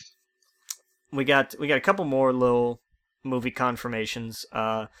 We got a couple more little movie confirmations.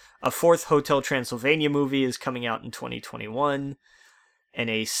 A fourth Hotel Transylvania movie is coming out in 2021. And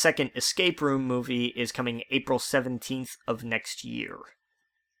a second Escape Room movie is coming April 17th of next year.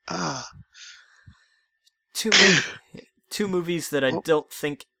 Two movies that I don't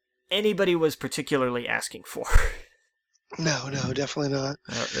think anybody was particularly asking for. No, definitely not.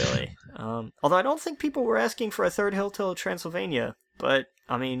 Not really. Although I don't think people were asking for a third Hotel Transylvania, but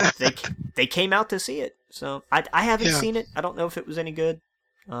I mean they came out to see it. So I haven't seen it. I don't know if it was any good.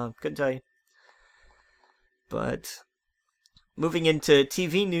 Couldn't tell you. But moving into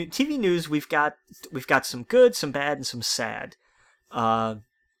TV news, we've got some good, some bad, and some sad.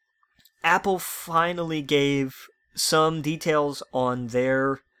 Apple finally gave some details on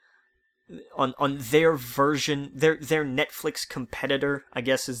their version, their Netflix competitor, I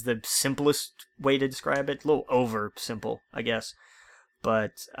guess is the simplest way to describe it. A little over simple, I guess.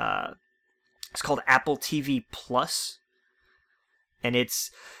 But it's called Apple TV Plus. And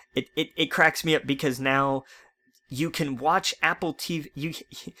it cracks me up because now you can watch Apple TV.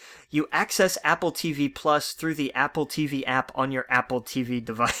 You access Apple TV Plus through the Apple TV app on your Apple TV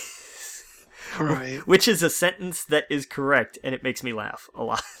device. Right. Which is a sentence that is correct, and it makes me laugh a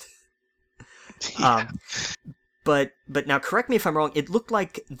lot. Yeah. But now, correct me if I'm wrong. It looked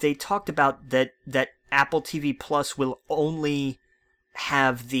like they talked about that Apple TV Plus will only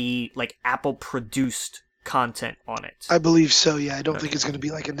have the like Apple produced content on it. I believe so. Yeah, I don't think it's going to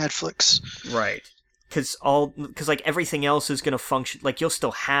be like a Netflix. Right. Because like everything else is going to function. Like you'll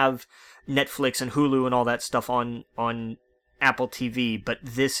still have Netflix and Hulu and all that stuff on Apple TV, but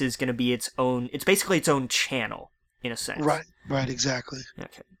this is going to be its own. It's basically its own channel in a sense. Right, exactly.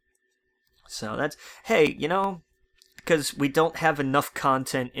 Okay. So that's because we don't have enough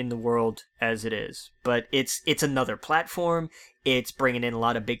content in the world as it is, but it's another platform. It's bringing in a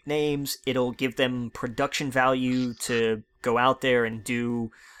lot of big names. It'll give them production value to go out there and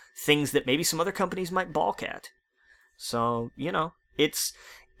do things that maybe some other companies might balk at. So,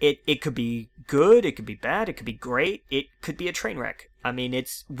 it could be good, it could be bad, it could be great, it could be a train wreck. I mean,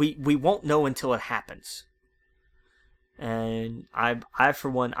 we won't know until it happens. And I for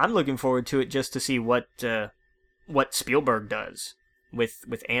one, I'm looking forward to it just to see what Spielberg does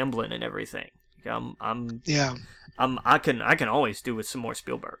with Amblin and everything. I can always do with some more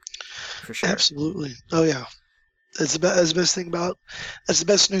Spielberg, for sure. Absolutely. Oh yeah, that's the best thing about. That's the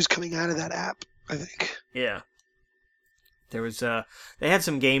best news coming out of that app, I think. Yeah. There was they had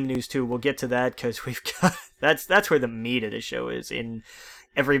some game news too. We'll get to that because we've got that's where the meat of the show is. In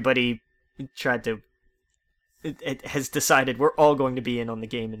everybody tried to. It has decided we're all going to be in on the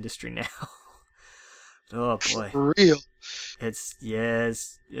game industry now. Oh boy, For real. it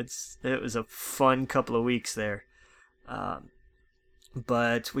was a fun couple of weeks there,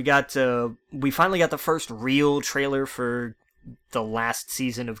 but we finally got the first real trailer for the last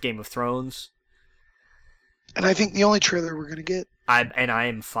season of Game of Thrones, and I think the only trailer we're gonna get. I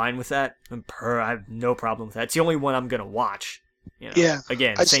am fine with that. I have no problem with that. It's the only one I'm gonna watch. Yeah.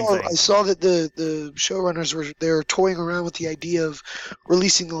 Again, I same saw thing. I saw that the showrunners were toying around with the idea of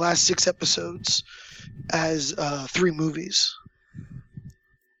releasing the last 6 episodes as 3 movies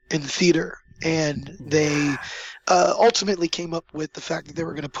in the theater, and they ultimately came up with the fact that they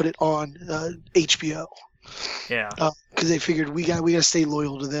were going to put it on HBO. Yeah. Because they figured we got to stay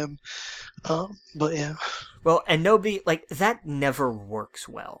loyal to them. But yeah. Well, and nobody like that never works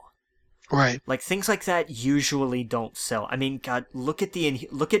well. Right. Like things like that usually don't sell. I mean, God, look at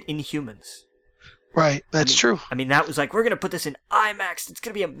Inhumans. Right. That's true. I mean, that was like, we're going to put this in IMAX. It's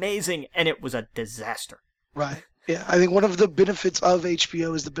going to be amazing. And it was a disaster. Right. Yeah. I think one of the benefits of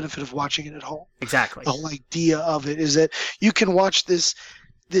HBO is the benefit of watching it at home. Exactly. The whole idea of it is that you can watch this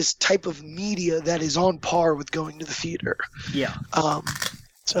type of media that is on par with going to the theater. Yeah.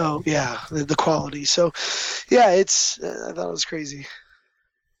 So yeah, the quality. So yeah, it's I thought it was crazy.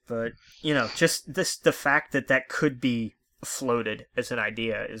 But just the fact that could be floated as an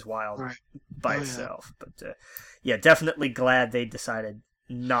idea is wild by itself. But yeah, definitely glad they decided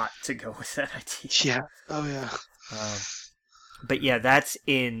not to go with that idea. Yeah. Oh yeah. But yeah, that's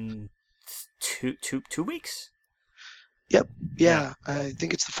in two weeks. Yep. Yeah. I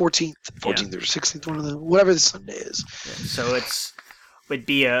think it's the 14th or 16th, one of the whatever the Sunday is. Yeah, so it'd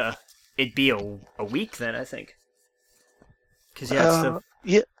be a week then, I think. Because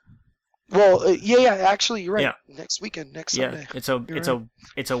yeah. Well, actually, you're right. Yeah. Next weekend, next Sunday. It's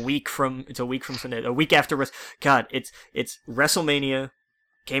a week from Sunday. A week after God, it's WrestleMania,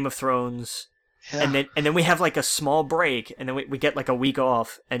 Game of Thrones, and then we have like a small break, and then we get like a week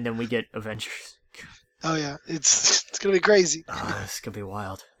off, and then we get Avengers. Oh yeah, it's gonna be crazy. This is gonna be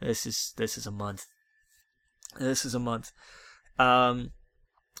wild. This is a month. This is a month.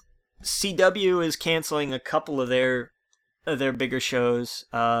 CW is canceling a couple of their bigger shows.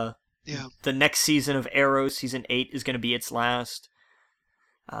 Yeah. The next season of Arrow, season 8, is going to be its last.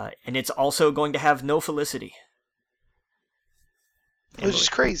 And it's also going to have no Felicity. Which is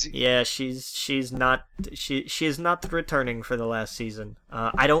crazy. Yeah, she is not returning for the last season.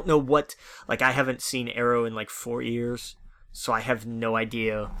 I don't know what, like, I haven't seen Arrow in like 4 years, so I have no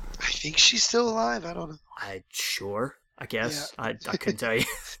idea. I think she's still alive. I don't know. I guess. Yeah. I couldn't tell you.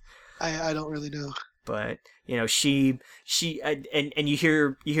 I don't really know. But she and you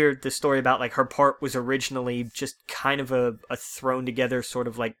hear the story about like her part was originally just kind of a thrown together sort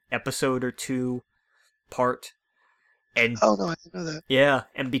of like episode or two part. And oh no, I didn't know that. Yeah,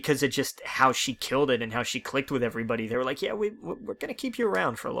 and because of just how she killed it and how she clicked with everybody, they were like, yeah, we're gonna keep you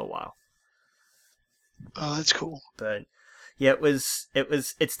around for a little while. Oh, that's cool. But yeah, it's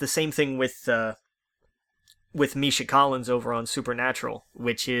the same thing with Misha Collins over on Supernatural,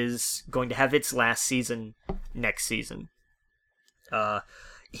 which is going to have its last season next season.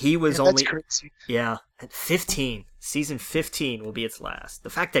 He was only... That's crazy. Yeah, at 15. Season 15 will be its last. The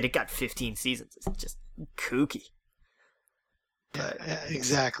fact that it got 15 seasons is just kooky. Yeah,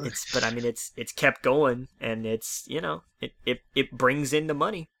 exactly. But I mean, it's kept going, and it's, it brings in the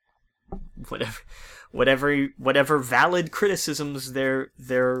money. Whatever valid criticisms there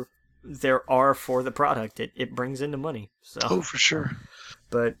are for the product, it brings in the money. So. Oh, for sure.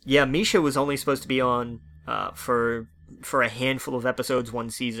 But yeah, Misha was only supposed to be on for a handful of episodes one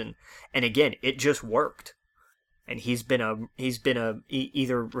season, and again, it just worked. And he's been a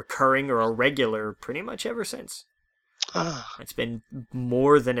either recurring or a regular pretty much ever since. It's been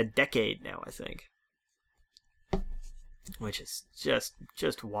more than a decade now, I think, which is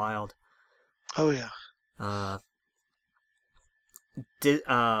just wild. Oh yeah.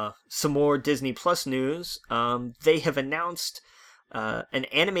 Some more Disney Plus news. They have announced an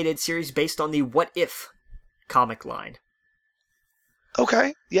animated series based on the What If comic line.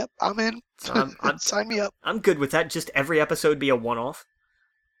 Okay. Yep, I'm in. So Sign me up. I'm good with that. Just every episode be a one-off.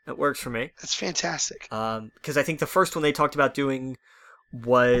 That works for me. That's fantastic. Because I think the first one they talked about doing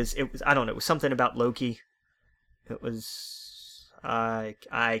was I don't know, it was something about Loki. It was I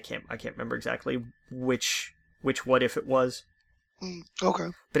can't remember exactly which What If it was. Okay.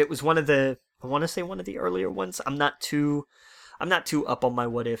 But it was one of the earlier ones. I'm not too up on my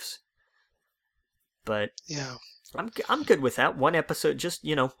What Ifs. But yeah. I'm good with that. One episode, just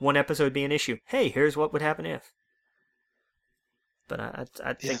one episode be an issue. Hey, here's what would happen if. But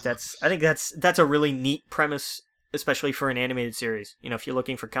I think that's a really neat premise, especially for an animated series. If you're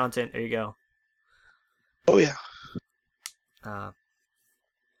looking for content, there you go. Oh yeah.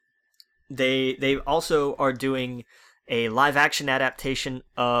 They also are doing a live action adaptation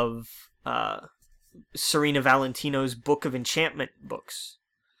of Serena Valentino's Book of Enchantment books.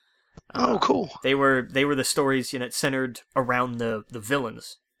 Oh, cool. They were the stories centered around the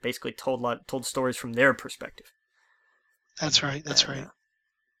villains. Basically told stories from their perspective. That's right. That's right.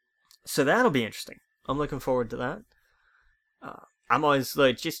 So that'll be interesting. I'm looking forward to that. I'm always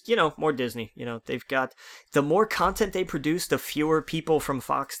like, just more Disney. They've got the more content they produce, the fewer people from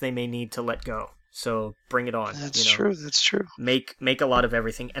Fox they may need to let go. So bring it on. That's true. That's true. Make a lot of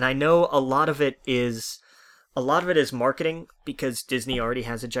everything, and I know a lot of it is marketing because Disney already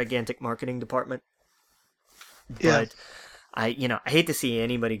has a gigantic marketing department. Yeah. But I hate to see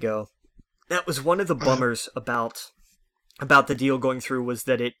anybody go. That was one of the bummers about the deal going through, was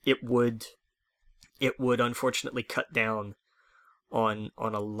that it would it would unfortunately cut down on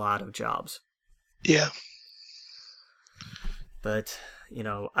a lot of jobs. Yeah. But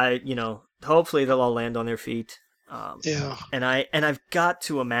hopefully they'll all land on their feet. Yeah. And I've got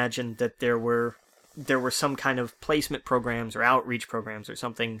to imagine that there were some kind of placement programs or outreach programs or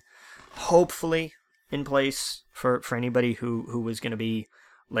something, hopefully in place for anybody who was going to be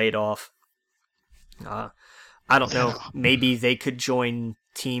laid off. I don't know. Maybe they could join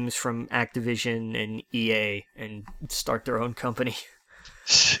teams from Activision and EA and start their own company.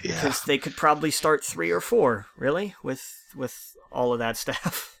 Yeah. Because they could probably start 3 or 4, really, with all of that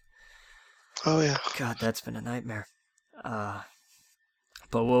stuff. Oh yeah. God, that's been a nightmare. But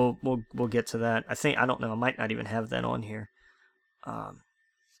we'll get to that. I don't know. I might not even have that on here.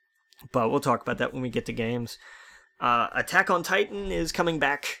 But we'll talk about that when we get to games. Attack on Titan is coming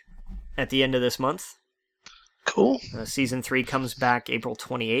back at the end of this month. Cool. Season 3 comes back April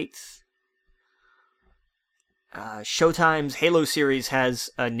 28th. Showtime's Halo series has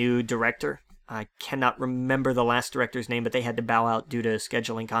a new director. I cannot remember the last director's name, but they had to bow out due to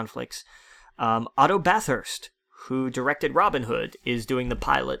scheduling conflicts. Otto Bathurst, who directed Robin Hood, is doing the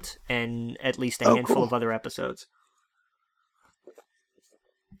pilot and at least a handful of other episodes.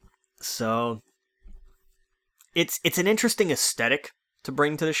 So it's an interesting aesthetic to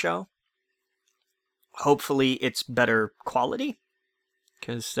bring to the show. Hopefully it's better quality,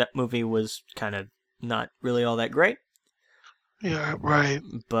 because that movie was kind of not really all that great. Yeah, right.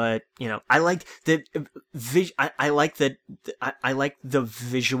 But I like the I like the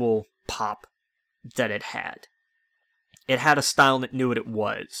visual pop that it had. It had a style that knew what it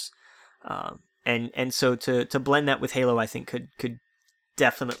was, and so to blend that with Halo, I think could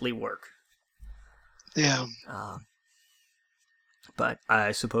definitely work. Yeah. But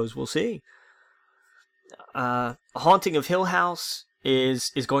I suppose we'll see. Haunting of Hill House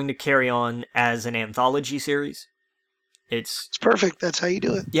is going to carry on as an anthology series. It's perfect. That's how you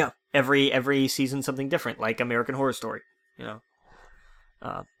do it. Yeah, every season something different, like American Horror Story,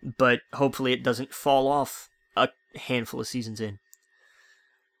 but hopefully it doesn't fall off a handful of seasons in,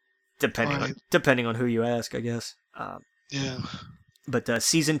 depending on who you ask, I guess. Yeah. But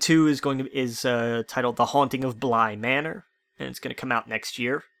season 2 is titled The Haunting of Bly Manor, and it's going to come out next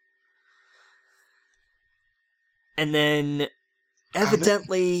year. And then,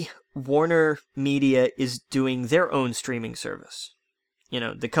 evidently, Warner Media is doing their own streaming service.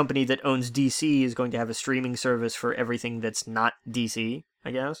 The company that owns DC is going to have a streaming service for everything that's not DC,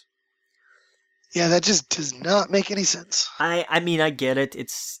 I guess. Yeah, that just does not make any sense. I mean, I get it.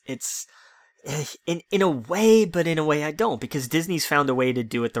 It's in a way, but in a way I don't, because Disney's found a way to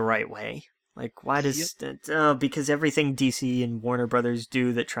do it the right way. Like, why does because everything DC and Warner Brothers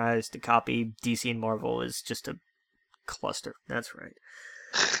do that tries to copy DC and Marvel is just a cluster. That's right.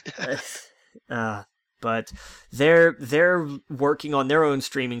 But they're working on their own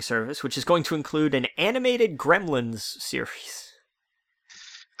streaming service, which is going to include an animated Gremlins series.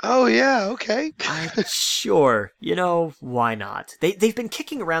 Oh yeah, okay. Sure, why not? They've been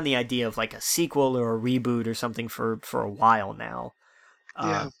kicking around the idea of like a sequel or a reboot or something for a while now.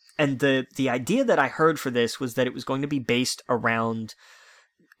 Yeah. And the idea that I heard for this was that it was going to be based around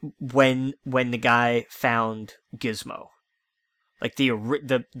when the guy found Gizmo, like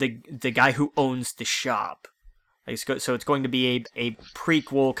the guy who owns the shop. Like, so it's going to be a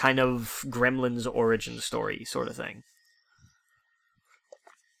prequel kind of Gremlins origin story sort of thing.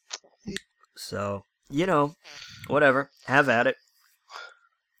 So whatever, have at it.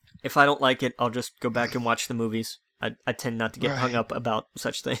 If I don't like it, I'll just go back and watch the movies. I tend not to get hung up about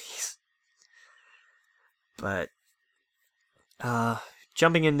such things. But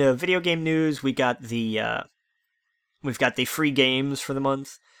jumping into video game news, we've got the free games for the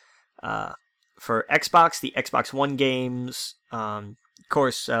month. For Xbox, the Xbox One games. Of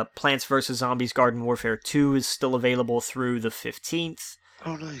course, Plants vs. Zombies Garden Warfare 2 is still available through the 15th.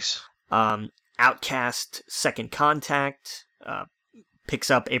 Oh, nice. Outcast Second Contact picks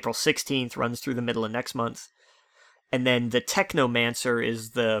up April 16th, runs through the middle of next month. And then the Technomancer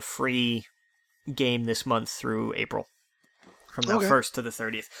is the free game this month through April, from the 1st to the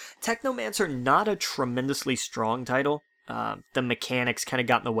 30th. Technomancer, not a tremendously strong title. The mechanics kind of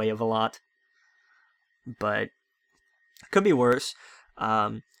got in the way of a lot, but could be worse.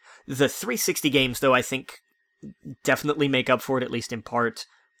 The 360 games, though, I think definitely make up for it, at least in part.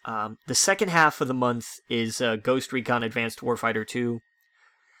 The second half of the month is Ghost Recon Advanced Warfighter 2.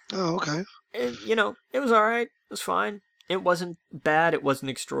 Oh, okay. And, it was alright. It was fine. It wasn't bad. It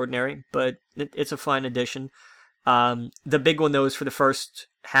wasn't extraordinary, but it's a fine addition. The big one, though, is for the first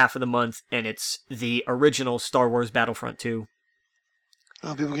half of the month, and it's the original Star Wars Battlefront 2.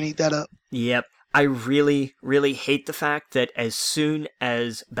 Oh, people can eat that up. Yep. I really, really hate the fact that as soon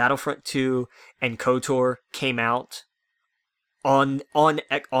as Battlefront 2 and KOTOR came out on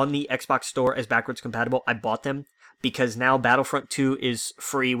the Xbox Store as backwards compatible, I bought them because now Battlefront 2 is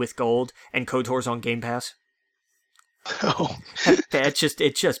free with gold and KOTOR's on Game Pass. Oh, It just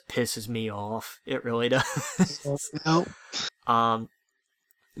pisses me off. It really does. no.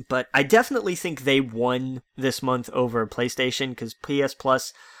 But I definitely think they won this month over PlayStation because PS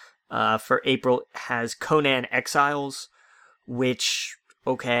Plus for April has Conan Exiles, which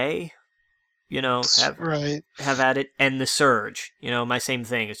okay, have at it, and The Surge. My same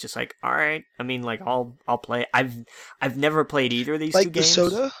thing. It's just like, all right. I mean, like I'll play. I've never played either of these Like two the games.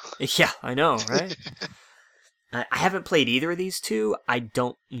 soda? Yeah, I know, right? I haven't played either of these two. I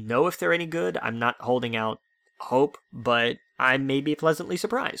don't know if they're any good. I'm not holding out hope, but I may be pleasantly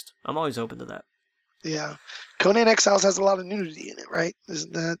surprised. I'm always open to that. Yeah. Conan Exiles has a lot of nudity in it, right?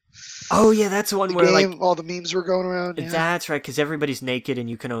 Isn't that Oh yeah, that's the one the where game? like All the memes were going around. Yeah. that's right, because everybody's naked and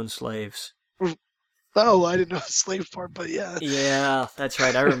you can own slaves. Oh, I didn't know the slave part, but yeah. Yeah, that's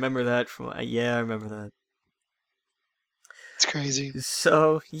right. I remember that I remember that. It's crazy.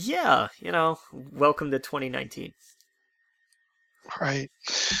 So yeah, welcome to 2019. Right.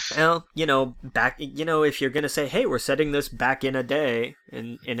 Well, back, if you're gonna say, hey, we're setting this back in a day,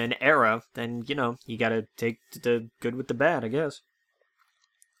 in an era, then, you gotta take the good with the bad, I guess.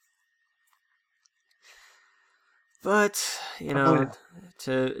 But,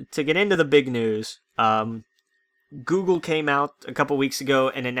 to get into the big news, Google came out a couple weeks ago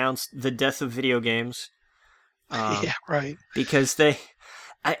and announced the death of video games. Yeah, right. Because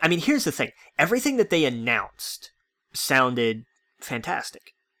I mean, here's the thing. Everything that they announced sounded fantastic.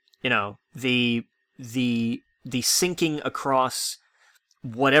 The syncing across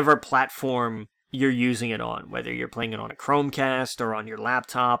whatever platform you're using it on, whether you're playing it on a Chromecast or on your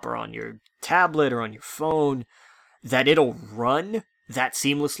laptop or on your tablet or on your phone, that it'll run that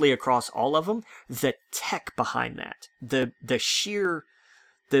seamlessly across all of them. The tech behind that, the sheer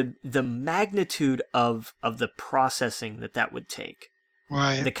the magnitude of the processing that would take,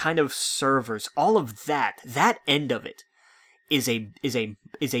 right? The kind of servers, all of that end of it is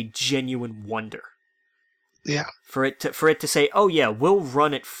a genuine wonder. Yeah. For it to say, oh yeah, we'll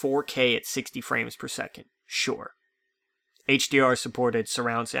run at 4K at 60 frames per second. Sure. HDR supported,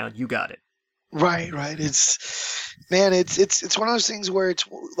 surround sound, you got it. Right. It's one of those things where it's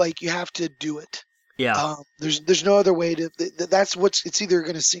like you have to do it. Yeah. There's no other way to. That's it's either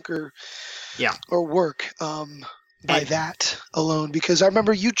going to sink or work by that alone. Because I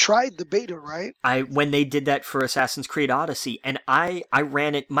remember you tried the beta, right? When they did that for Assassin's Creed Odyssey, and I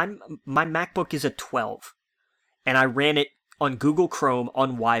ran it. My MacBook is a 12, and I ran it on Google Chrome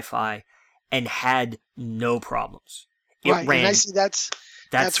on Wi-Fi, and had no problems. It right, ran. And I see that's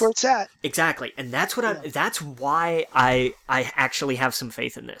where it's at. Exactly, and that's what that's why I actually have some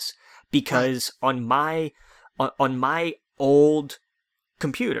faith in this. Because on my old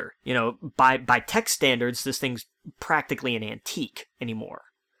computer, by tech standards, this thing's practically an antique anymore.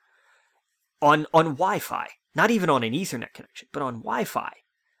 On Wi-Fi, not even on an Ethernet connection, but on Wi-Fi,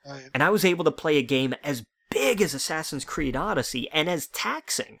 right. And I was able to play a game as big as Assassin's Creed Odyssey and as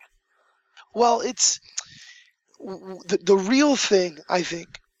taxing. Well, it's the real thing, I think,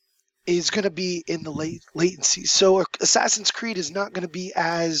 is going to be in the latency. So Assassin's Creed is not going to be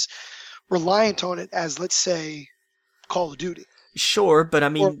as reliant on it as, let's say, Call of Duty. Sure, but I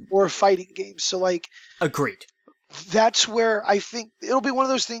mean, or fighting games. So like, agreed. That's where I think it'll be one of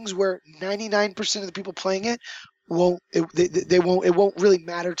those things where 99% of the people playing it won't really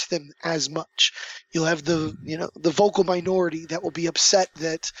matter to them as much. You'll have the vocal minority that will be upset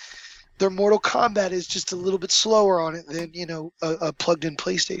that their Mortal Kombat is just a little bit slower on it than a plugged-in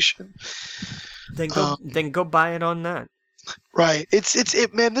PlayStation. Then go buy it on that. Right.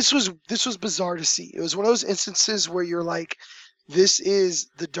 Man, this was bizarre to see. It was one of those instances where you're like, this is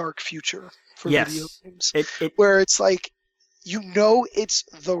the dark future for video games. Where it's like, it's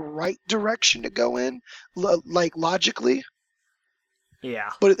the right direction to go in, like logically. Yeah.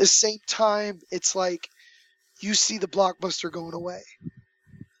 But at the same time, it's like you see the Blockbuster going away.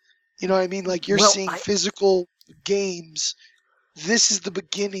 You know what I mean? Like you're seeing physical games. This is the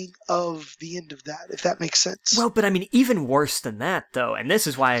beginning of the end of that, if that makes sense. Well, but I mean, even worse than that, though, and this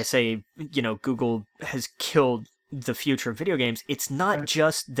is why I say, Google has killed the future of video games. It's not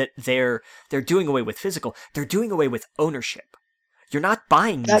just that they're doing away with physical; they're doing away with ownership. You're not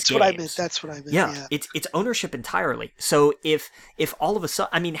buying these games. That's what I meant. Yeah, it's ownership entirely. So if all of a sudden,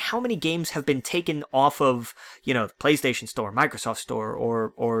 I mean, how many games have been taken off of the PlayStation Store, Microsoft Store,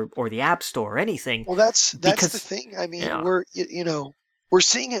 or the App Store, or anything? Well, that's the thing. I mean, we're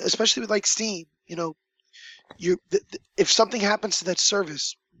seeing it, especially with like Steam. if something happens to that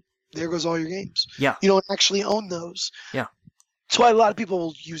service, there goes all your games. Yeah. You don't actually own those. Yeah. That's why a lot of people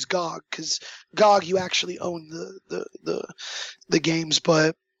will use GOG, because GOG you actually own the games.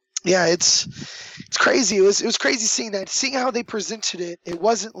 But yeah, it's crazy. It was crazy seeing how they presented it. It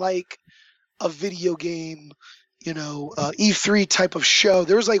wasn't like a video game, E3 type of show.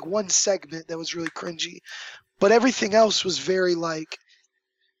 There was like one segment that was really cringy, but everything else was very like,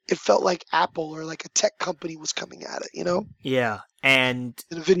 it felt like Apple or like a tech company was coming at it, Yeah. And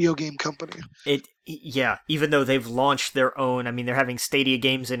in a video game company. even though they've launched their own, I mean, they're having Stadia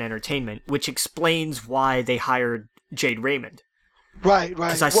Games and Entertainment, which explains why they hired Jade Raymond. Right.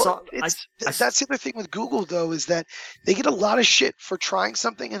 Because That's the other thing with Google, though, is that they get a lot of shit for trying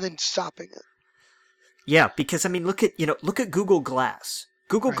something and then stopping it. Yeah, because I mean, look at Google Glass.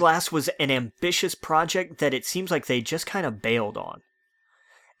 Google Right. Glass was an ambitious project that it seems like they just kind of bailed on.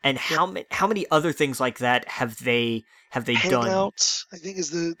 And how many other things like that have they done? Hangouts, I think,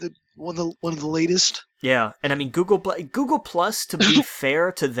 is the one of the latest. Yeah, and I mean Google Plus. To be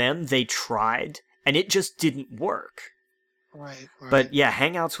fair to them, they tried, and it just didn't work. Right. But yeah,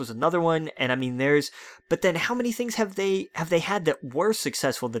 Hangouts was another one, and I mean but then how many things have they had that were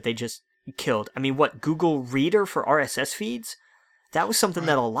successful that they just killed? I mean, what, Google Reader for RSS feeds? That was something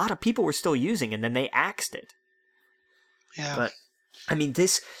that a lot of people were still using, and then they axed it. Yeah. But I mean,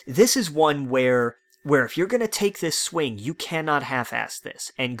 this is one where if you're going to take this swing, you cannot half-ass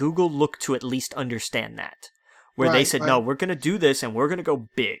this. And Google looked to at least understand that. Where they said, no, we're going to do this and we're going to go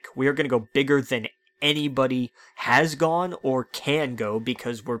big. We are going to go bigger than anybody has gone or can go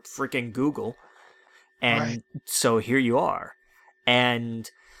because we're freaking Google. And so here you are. And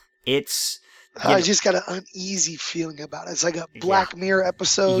it's... I just got an uneasy feeling about it. It's like a Black Mirror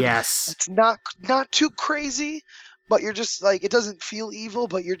episode. Yes. It's not too crazy, but you're just like, it doesn't feel evil,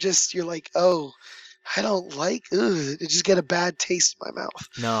 but you're like, oh, I don't like, it just get a bad taste in my mouth.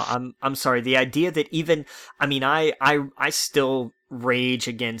 No, I'm sorry. The idea that even, I mean, I still rage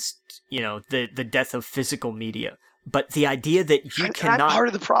against, the death of physical media. But the idea that you cannot... I'm part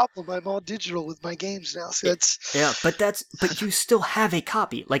of the problem. I'm all digital with my games now, so that's... Yeah, but you still have a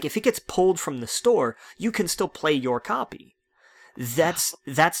copy. Like, if it gets pulled from the store, you can still play your copy. That's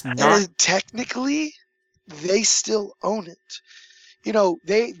not... Technically, they still own it.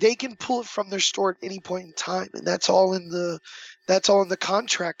 They can pull it from their store at any point in time, and that's all in the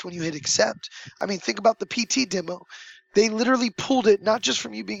contract when you hit accept. I mean, think about the PT demo. They literally pulled it, not just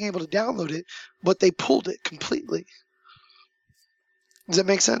from you being able to download it, but they pulled it completely. Does that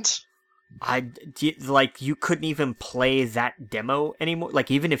make sense? You couldn't even play that demo anymore?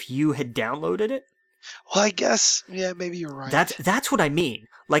 Like, even if you had downloaded it? Well, I guess, yeah, maybe you're right. That's what I mean.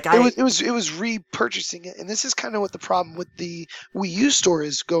 Like, it was repurchasing it, and this is kind of what the problem with the Wii U store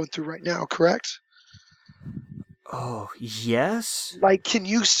is going through right now, correct? Oh, yes? Like, can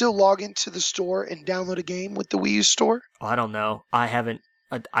you still log into the store and download a game with the Wii U store? Oh, I don't know. I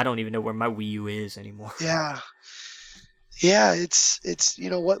don't even know where my Wii U is anymore. Yeah. Yeah, it's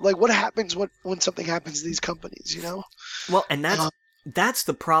what happens when something happens to these companies, Well, and that's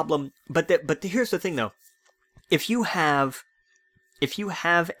the problem. But here's the thing, though. If you have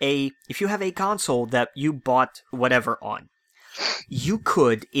a console that you bought whatever on, you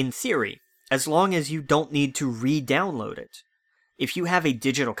could, in theory, as long as you don't need to re-download it, if you have a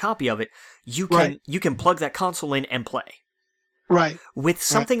digital copy of it, you can plug that console in and play. Right. With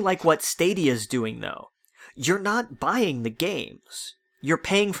something like what Stadia's doing, though, you're not buying the games. You're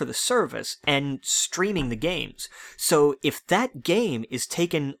paying for the service and streaming the games. So if that game is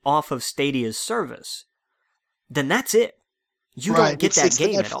taken off of Stadia's service, then that's it. You don't get that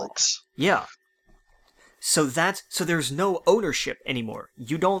game at all. Yeah. So there's no ownership anymore.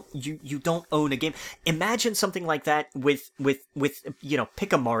 You don't own a game. Imagine something like that with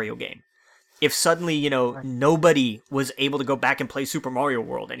pick a Mario game. If suddenly, nobody was able to go back and play Super Mario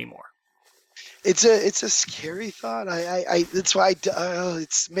World anymore. It's a scary thought. I that's why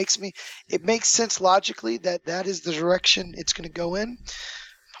it makes sense logically that is the direction it's going to go in.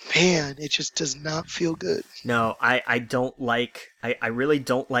 Man, it just does not feel good. No, I don't like, I really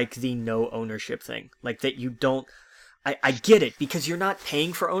don't like the no ownership thing. Like, that you don't, I get it, because you're not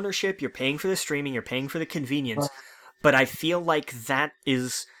paying for ownership, you're paying for the streaming, you're paying for the convenience, but I feel like but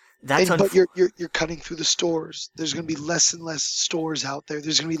you're cutting through the stores. There's going to be less and less stores out there.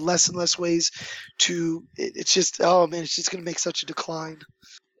 There's going to be less and less ways it's just, oh man, it's just going to make such a decline.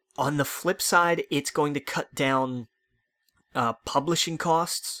 On the flip side, it's going to cut down publishing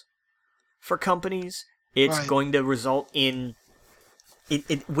costs for companies. It's going to result in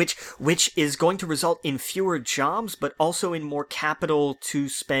which is going to result in fewer jobs, but also in more capital to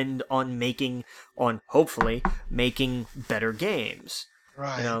spend on hopefully making better games.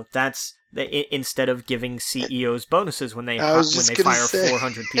 Right. That's instead of giving CEOs bonuses when they I was just gonna fire say.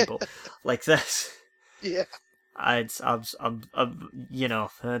 400 people, like this. Yeah. That's.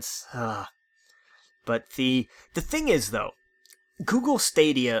 But the thing is, though, Google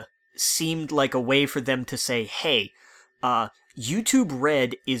Stadia seemed like a way for them to say, hey, YouTube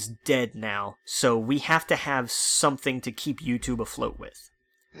Red is dead now, so we have to have something to keep YouTube afloat with.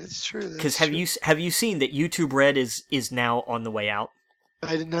 It's true. Because have you seen that YouTube Red is now on the way out?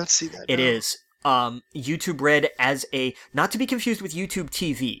 I did not see that. It no. is. YouTube Red as not to be confused with YouTube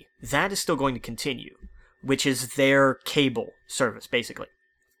TV. That is still going to continue, which is their cable service, basically.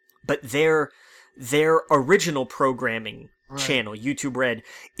 But their original programming channel, YouTube Red,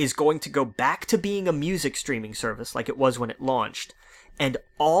 is going to go back to being a music streaming service like it was when it launched. And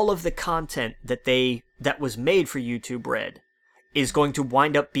all of the content that was made for YouTube Red is going to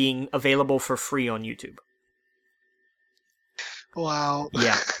wind up being available for free on YouTube. Wow.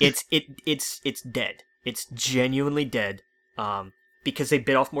 Yeah, it's dead. It's genuinely dead. Because they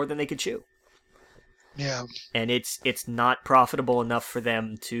bit off more than they could chew. Yeah. And it's not profitable enough for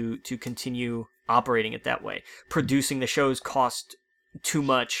them to continue operating it that way. Producing the shows cost too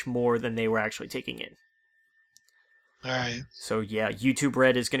much more than they were actually taking in. All right. So yeah, YouTube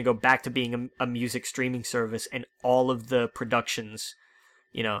Red is going to go back to being a music streaming service, and all of the productions,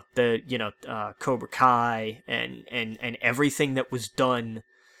 Cobra Kai and everything that was done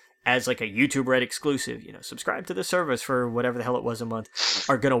as like a YouTube Red exclusive, subscribe to the service for whatever the hell it was a month,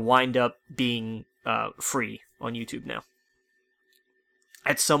 are going to wind up being free on YouTube now.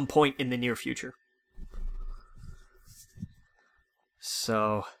 At some point in the near future.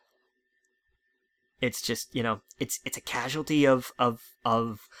 So it's just, it's a casualty of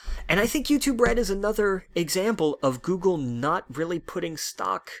and I think YouTube Red is another example of Google not really putting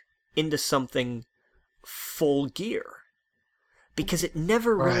stock into something full gear. Because it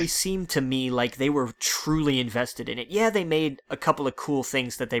never really seemed to me like they were truly invested in it. Yeah, they made a couple of cool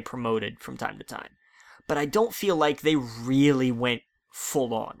things that they promoted from time to time. But I don't feel like they really went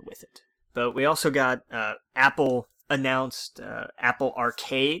full on with it. But we also got Apple announced Apple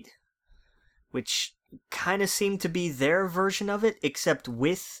Arcade, which kind of seemed to be their version of it, except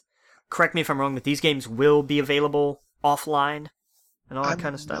with, correct me if I'm wrong, but these games will be available offline and all that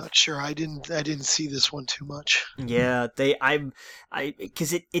kind of stuff. I'm not sure. I didn't see this one too much. Yeah,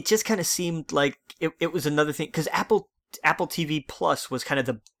 because it just kind of seemed like it was another thing, because Apple TV Plus was kind of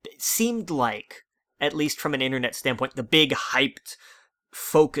it seemed like, at least from an internet standpoint, the big hyped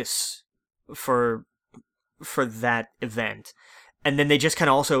focus for that event. And then they just kind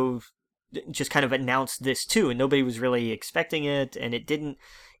of announced this too, and nobody was really expecting it, and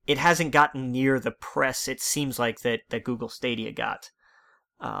it hasn't gotten near the press it seems like that Google Stadia got.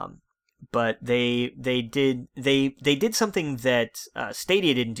 But they did something that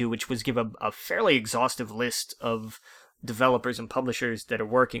Stadia didn't do, which was give a fairly exhaustive list of developers and publishers that are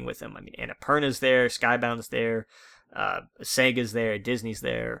working with them. I mean, Annapurna's there, Skybound's there, Sega's there, Disney's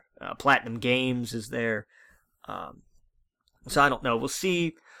there, Platinum Games is there. So I don't know. We'll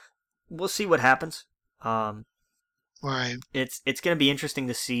see what happens. Right. It's going to be interesting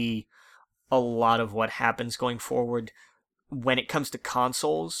to see a lot of what happens going forward when it comes to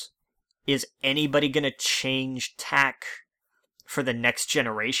consoles. Is anybody going to change tack for the next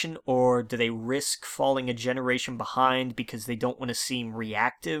generation, or do they risk falling a generation behind because they don't want to seem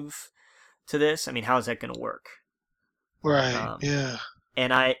reactive to this? I mean, how is that going to work? Right. Yeah.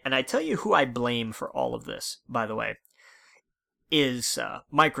 And I tell you who I blame for all of this, by the way, is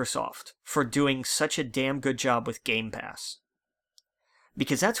Microsoft for doing such a damn good job with Game Pass.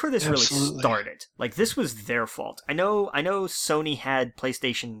 Because that's where this really started. Like, this was their fault. I know Sony had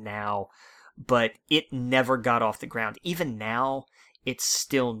PlayStation Now, but it never got off the ground. Even now, it's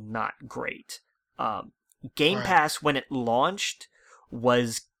still not great. Game Pass, when it launched,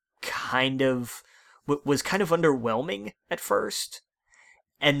 was kind of underwhelming at first.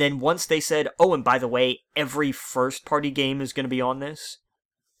 And then once they said, oh, and by the way, every first-party game is going to be on this,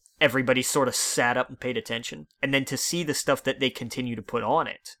 everybody sort of sat up and paid attention. And then to see the stuff that they continue to put on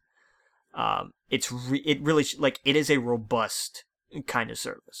it, it really it is a robust kind of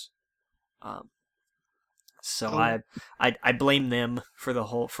service. So I blame them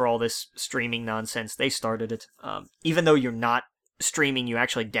for all this streaming nonsense. They started it. Even though you're not streaming, you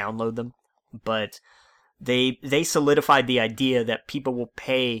actually download them, but they solidified the idea that people will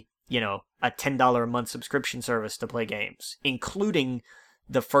pay, a $10 a month subscription service to play games, including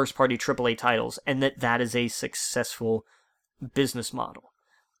the first-party AAA titles, and that is a successful business model.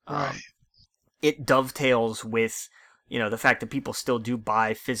 Right. It dovetails with, the fact that people still do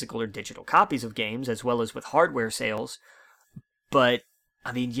buy physical or digital copies of games, as well as with hardware sales. But,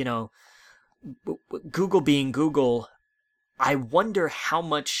 I mean, Google being Google, I wonder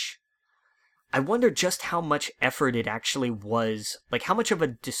just how much effort it actually was. Like, how much of a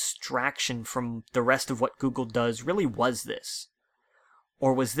distraction from the rest of what Google does really was this?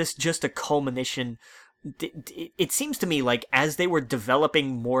 Or was this just a culmination? It seems to me like as they were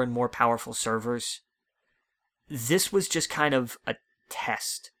developing more and more powerful servers, this was just kind of a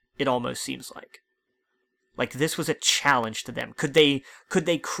test. It almost seems like this was a challenge to them. Could they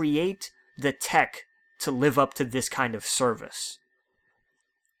create the tech to live up to this kind of service?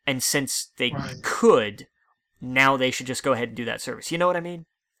 And since they could, now they should just go ahead and do that service. You know what I mean?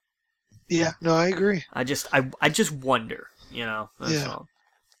 Yeah. No, I agree. I just wonder. That's all.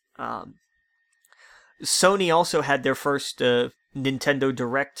 Sony also had their first Nintendo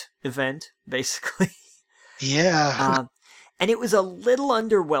Direct event, basically. Yeah. And it was a little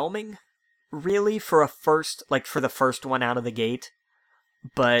underwhelming, really, for the first one out of the gate.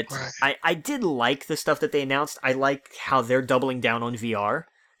 But I did like the stuff that they announced. I like how they're doubling down on VR.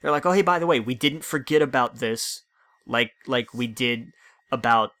 They're like, oh, hey, by the way, we didn't forget about this, like we did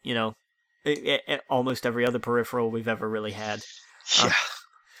about, almost every other peripheral we've ever really had. Yeah.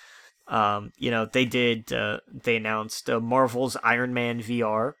 They announced Marvel's Iron Man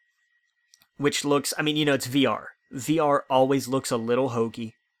VR, which looks, it's VR. VR always looks a little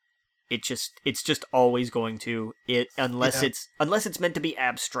hokey. It's just always going to, unless it's meant to be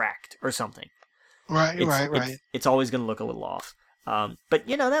abstract or something. Right. It's always going to look a little off. But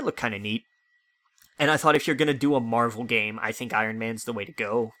that looked kind of neat. And I thought if you're going to do a Marvel game, I think Iron Man's the way to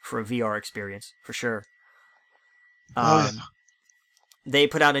go for a VR experience, for sure. They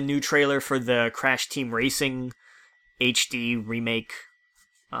put out a new trailer for the Crash Team Racing HD remake,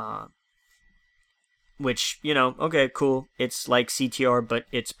 which, okay, cool. It's like CTR, but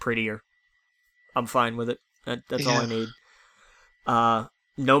it's prettier. I'm fine with it. That's all I need.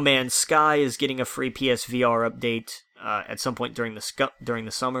 No Man's Sky is getting a free PSVR update at some point during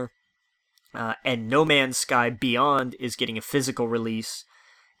the summer. And No Man's Sky Beyond is getting a physical release,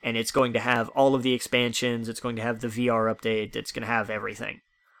 and it's going to have all of the expansions. It's going to have the VR update. It's going to have everything.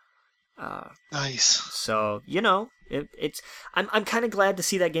 Nice. So I'm kind of glad to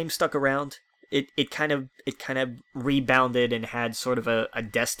see that game stuck around. It kind of rebounded and had sort of a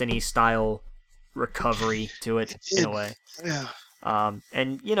Destiny style recovery to it in a way. Yeah.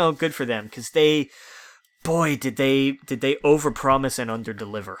 And good for them, because did they overpromise and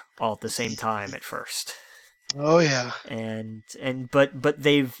underdeliver all at the same time at first. Oh yeah. But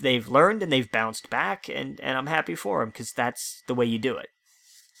they've learned and they've bounced back, and I'm happy for them, because that's the way you do it.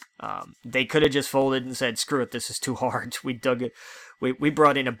 They could have just folded and said, "Screw it, this is too hard." We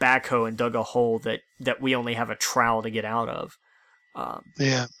brought in a backhoe and dug a hole that we only have a trowel to get out of.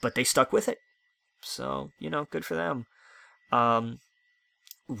 Yeah. But they stuck with it, so good for them.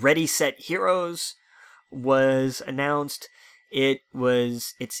 Ready Set Heroes was announced.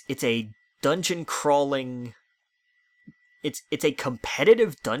 It's a dungeon crawling. It's a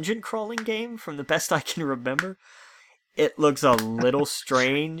competitive dungeon crawling game, from the best I can remember. It looks a little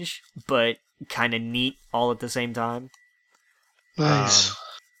strange, but kind of neat all at the same time. Nice.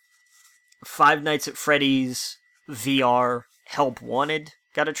 Five Nights at Freddy's VR Help Wanted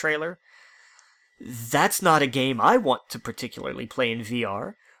got a trailer. That's not a game I want to particularly play in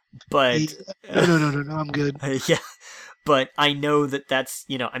VR, but no, I'm good. Yeah, but I know that's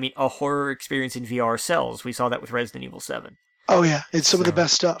a horror experience in VR sells. We saw that with Resident Evil 7. Oh yeah, it's some of the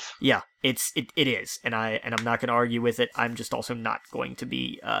best stuff. Yeah, it is, and I'm not going to argue with it. I'm just also not going to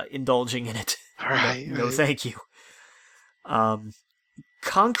be indulging in it. All right, no, thank you.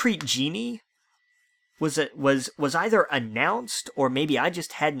 Concrete Genie was either announced, or maybe I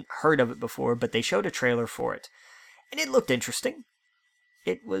just hadn't heard of it before, but they showed a trailer for it, and it looked interesting.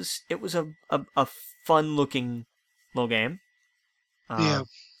 It was a fun looking little game. Yeah.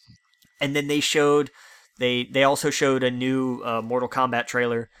 And then they also showed a new Mortal Kombat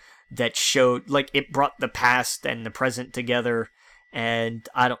trailer that showed, it brought the past and the present together. And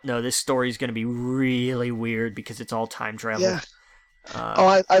I don't know, this story is going to be really weird because it's all time travel. Yeah.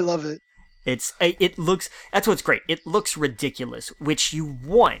 I love it. That's what's great. It looks ridiculous, which you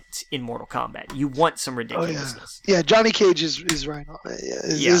want in Mortal Kombat. You want some ridiculousness. Oh, yeah. Johnny Cage is right on.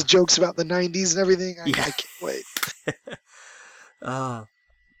 His jokes about the 90s and everything. I can't wait.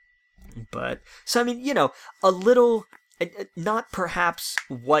 But, so a little, not perhaps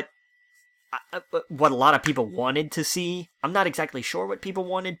what a lot of people wanted to see. I'm not exactly sure what people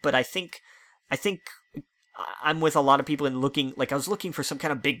wanted, but I think I'm with a lot of people in looking, like I was looking for some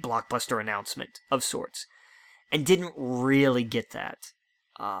kind of big blockbuster announcement of sorts, and didn't really get that.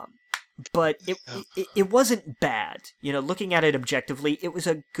 Um, but Yeah. it wasn't bad. You know, looking at it objectively, it was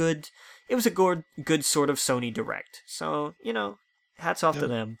a good sort of Sony Direct. So, you know, hats off to Yeah.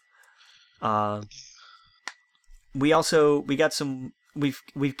 them. Uh, we also we got some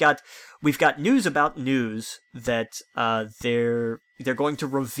we've got news about news that they're going to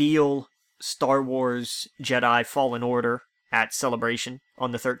reveal Star Wars Jedi Fallen Order at Celebration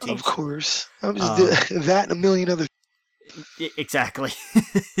on the Of 13th. course. I'm just Um, that and a million other. exactly.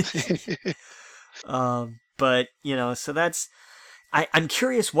 But you know, so that's I'm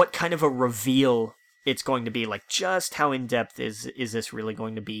curious what kind of a reveal it's going to be. Like, just how in depth is this really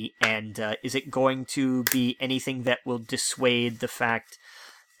going to be, and is it going to be anything that will dissuade the fact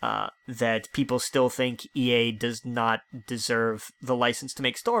that people still think EA does not deserve the license to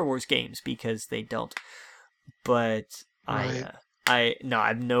make Star Wars games because they don't? But Right. I no, I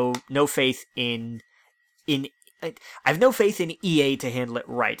have no faith in I have no faith in EA to handle it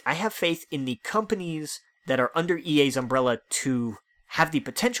right. I have faith in the companies that are under EA's umbrella to have the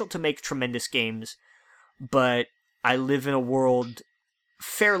potential to make tremendous games, but I live in a world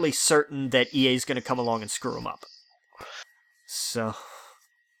fairly certain that EA is going to come along and screw them up. So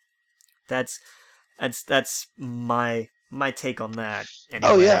that's my take on that.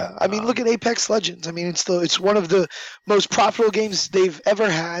 Oh Anyway, yeah. I mean, look at Apex Legends. I mean, it's one of the most profitable games they've ever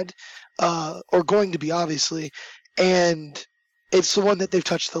had, or going to be, obviously, and it's the one that they've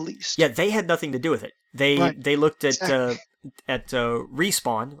touched the least. yeah, they had nothing to do with it. Right. They looked Exactly. at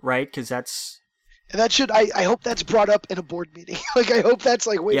Respawn, right? Because that's And that should I hope that's brought up in a board meeting. Like I hope that's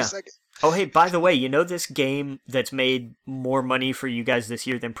like, wait a yeah. second. Oh, hey, by the way, you know this game that's made more money for you guys this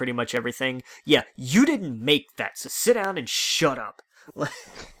year than pretty much everything? Yeah, you didn't make that, so sit down and shut up.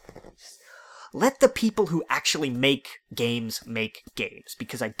 Let the people who actually make games,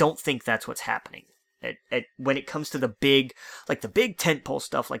 because I don't think that's what's happening. When it comes to the big tentpole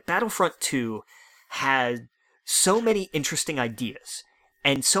stuff, like Battlefront 2 had so many interesting ideas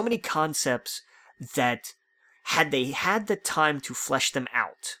and so many concepts that, had they had the time to flesh them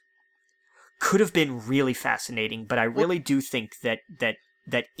out, could have been really fascinating. But I Well, really do think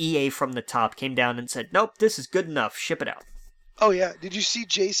that EA from the top came down and said, nope, this is good enough, ship it out. oh yeah. Did you see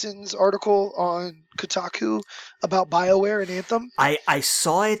Jason's article on Kotaku about BioWare and Anthem? I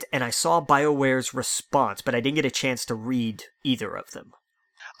saw it, and I saw BioWare's response, but I didn't get a chance to read either of them.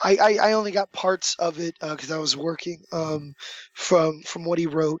 I only got parts of it because I was working from what he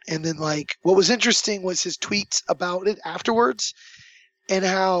wrote, and then like what was interesting was his tweets about it afterwards, and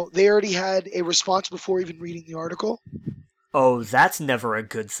how they already had a response before even reading the article. Oh, that's never a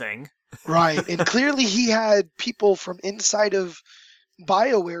good thing. Right, and clearly he had people from inside of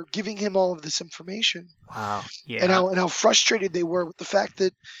BioWare giving him all of this information, Wow. and Yeah. how frustrated they were with the fact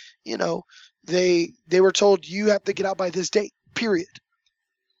that you know they were told you have to get out by this date, period.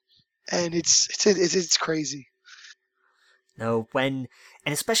 And it's crazy. No, and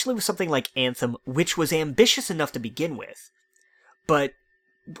especially with something like Anthem, which was ambitious enough to begin with, but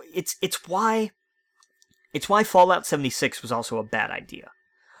it's why Fallout 76 was also a bad idea,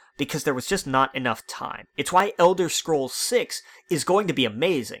 because there was just not enough time. It's why Elder Scrolls 6 is going to be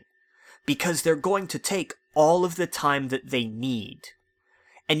amazing, because they're going to take all of the time that they need.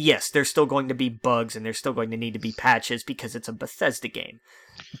 And yes, there's still going to be bugs, and there's still going to need to be patches because it's a Bethesda game.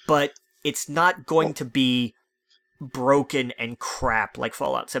 But it's not going to be broken and crap like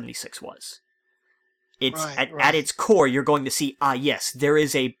Fallout 76 was. It's Right, at right. its core, you're going to see, yes, there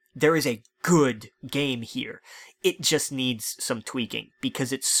is a good game here. It just needs some tweaking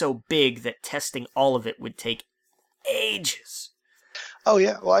because it's so big that testing all of it would take ages. Oh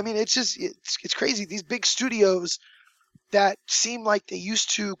yeah. Well, I mean, it's crazy. These big studios that seem like they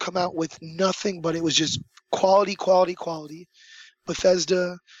used to come out with nothing, but it was just quality, quality, quality.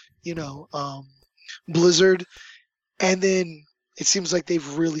 Bethesda, you know, Blizzard, and then it seems like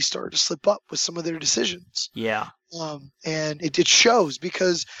they've really started to slip up with some of their decisions. Yeah. And it shows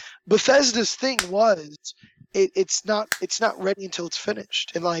because Bethesda's thing was it's not ready until it's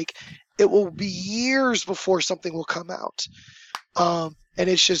finished, and like it will be years before something will come out, and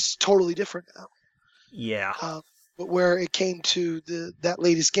it's just totally different now. Yeah. But where it came to that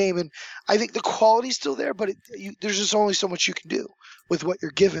latest game, and I think the quality's still there, but there's just only so much you can do with what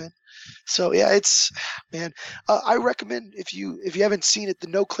you're given. So yeah, it's man. I recommend if you haven't seen it, the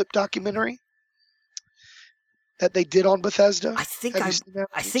No Clip documentary that they did on Bethesda. I think Have you seen that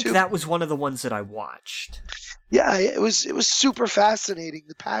I on think YouTube? that was one of the ones that I watched. Yeah, it was super fascinating,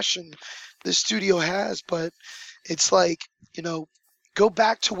 the passion the studio has, but it's like, you know, Go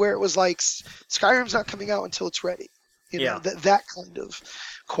back to where it was like Skyrim's not coming out until it's ready. Yeah. That kind of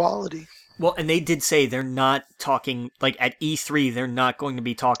quality. Well, and they did say they're not talking, like at E3, they're not going to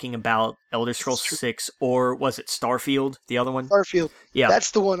be talking about Elder Scrolls 6, or was it Starfield, the other one? Starfield. Yeah.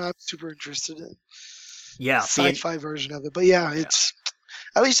 That's the one I'm super interested in. Yeah. Sci-fi version of it. But yeah, it's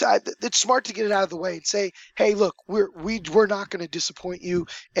at least it's smart to get it out of the way and say, hey, look, we're not going to disappoint you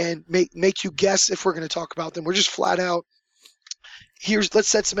and make you guess if we're going to talk about them. We're just flat out, let's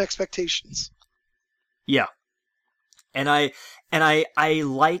set some expectations. Yeah. And I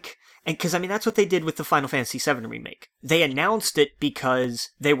like, and because I mean that's what they did with the Final Fantasy VII remake. They announced it because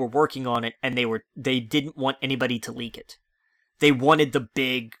they were working on it, and they didn't want anybody to leak it. They wanted the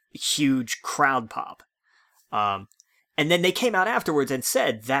big, huge crowd pop. And then they came out afterwards and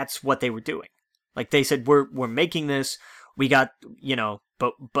said that's what they were doing. Like they said, we're making this. We got,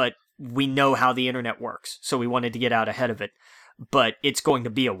 but we know how the internet works, so we wanted to get out ahead of it. But it's going to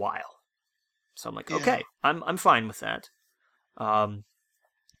be a while. So I'm like, okay, I'm fine with that.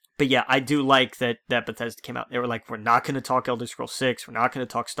 But yeah, I do like that Bethesda came out. They were like, we're not going to talk Elder Scrolls 6. We're not going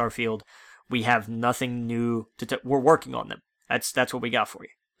to talk Starfield. We have nothing new we're working on them. That's what we got for you.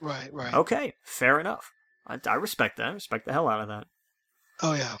 Right. Okay, fair enough. I respect that. I respect the hell out of that.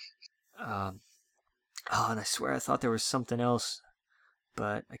 Oh, yeah. And I swear I thought there was something else,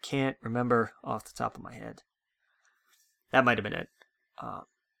 but I can't remember off the top of my head. That might have been it.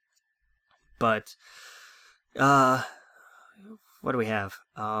 But what do we have?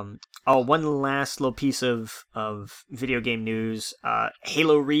 One last little piece of video game news.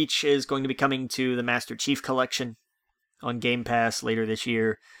 Halo Reach is going to be coming to the Master Chief Collection on Game Pass later this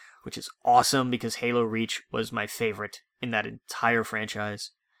year, which is awesome because Halo Reach was my favorite in that entire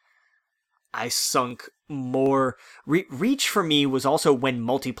franchise. I sunk more. Reach for me was also when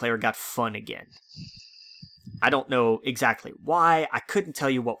multiplayer got fun again. I don't know exactly why. I couldn't tell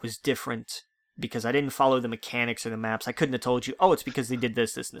you what was different because I didn't follow the mechanics or the maps. I couldn't have told you, it's because they did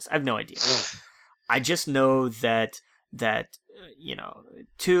this, this, and this. I have no idea. I just know that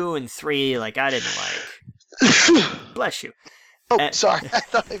 2 and 3, like, I didn't like. Bless you. Sorry. I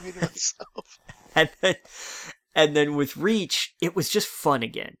thought I muted myself. And then with Reach, it was just fun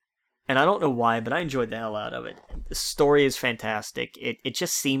again. And I don't know why, but I enjoyed the hell out of it. The story is fantastic. It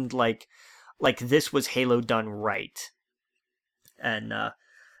just seemed like this was Halo done right. And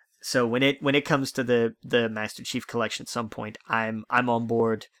so when it comes to the Master Chief Collection at some point, I'm on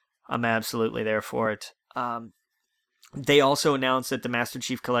board. I'm absolutely there for it. They also announced that the Master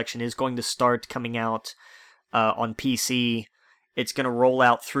Chief Collection is going to start coming out on PC. It's going to roll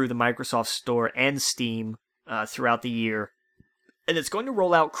out through the Microsoft Store and Steam throughout the year. And it's going to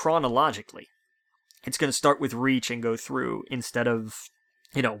roll out chronologically. It's going to start with Reach and go through instead of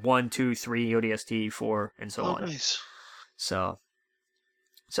 1, 2, 3, ODST, 4, and so on. Nice. So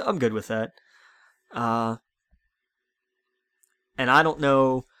I'm good with that. And I don't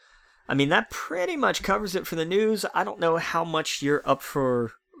know. I mean, that pretty much covers it for the news. I don't know how much you're up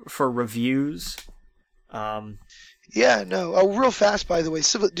for reviews. Yeah, no. Oh, real fast, by the way.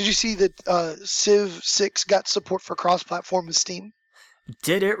 Did you see that Civ 6 got support for cross-platform with Steam?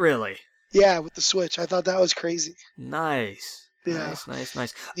 Did it really? Yeah, with the Switch. I thought that was crazy. Nice. Yeah. Nice.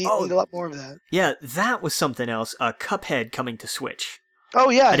 Need a lot more of that. Yeah, that was something else. Cuphead coming to Switch. Oh,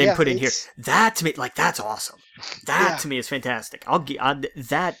 yeah. I didn't put in here. That to me, that's awesome. That to me is fantastic.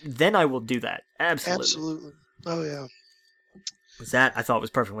 Then I will do that. Absolutely. Oh, yeah. That I thought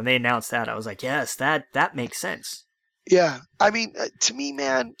was perfect. When they announced that, I was like, yes, that makes sense. Yeah. I mean, to me,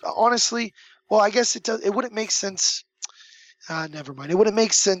 man, honestly, well, I guess it does. It wouldn't make sense. Never mind. It wouldn't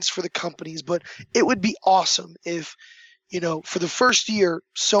make sense for the companies, but it would be awesome if, for the first year,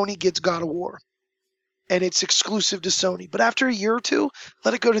 Sony gets God of War. And it's exclusive to Sony. But after a year or two,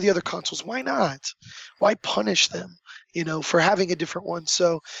 let it go to the other consoles. Why not? Why punish them, for having a different one?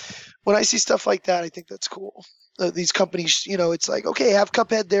 So when I see stuff like that, I think that's cool. These companies, it's like, okay, have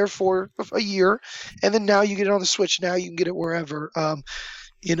Cuphead there for a year, and then now you get it on the Switch. Now you can get it wherever,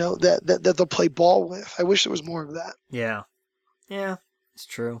 that they'll play ball with. I wish there was more of that. Yeah, it's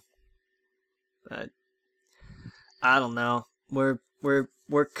true. But I don't know.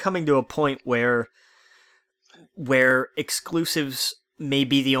 We're coming to a point where exclusives may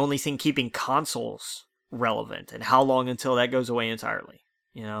be the only thing keeping consoles relevant, and how long until that goes away entirely?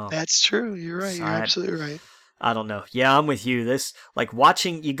 That's true. You're right. You're absolutely right. I don't know. Yeah, I'm with you. This, like,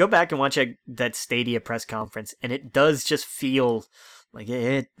 you go back and watch that Stadia press conference, and it does just feel like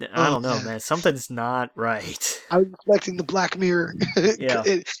I don't know, man. Something's not right. I was expecting the Black Mirror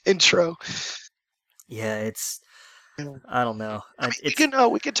intro. Yeah, it's I don't know. It's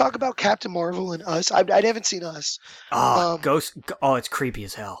We can talk about Captain Marvel and Us. I haven't seen Us. Um, Ghost. Oh, it's creepy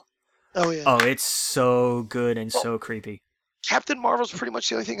as hell. oh yeah. Oh, it's so good and Well, so creepy. Captain Marvel's pretty much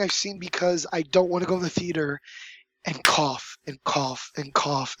the only thing I've seen because I don't want to go to the theater and cough and cough and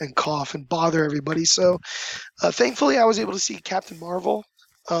cough and cough and bother everybody. So thankfully, I was able to see Captain Marvel.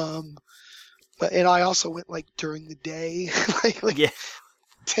 Um, and I also went like during the day, like Yeah,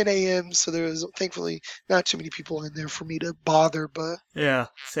 10 a.m. So there was thankfully not too many people in there for me to bother. But yeah.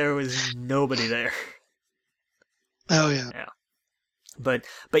 There was nobody there. oh yeah, Yeah, but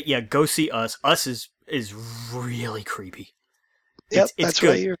yeah, go see Us. Us is really creepy. yep, It's that's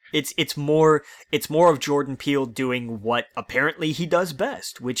what I good. hear. It's more of Jordan Peele doing what apparently he does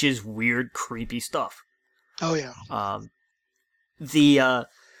best, which is weird, creepy stuff. Oh yeah, Um, the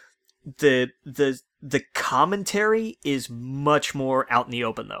the commentary is much more out in the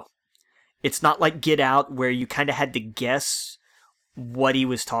open though. It's not like Get Out where you kind of had to guess what he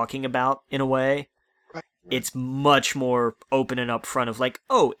was talking about in a way. right, right, It's much more open and upfront of like,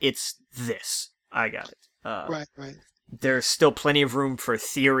 oh, it's this. I got it. right, right. There's still plenty of room for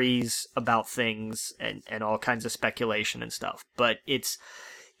theories about things and all kinds of speculation and stuff, but it's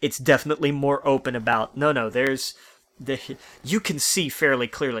definitely more open about no, there's you can see fairly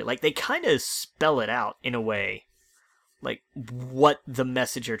clearly, like they kind of spell it out in a way, like what the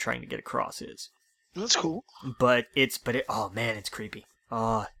message you're trying to get across is. That's cool. But oh man, it's creepy.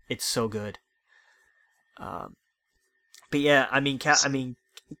 Oh, it's so good. Um, but yeah,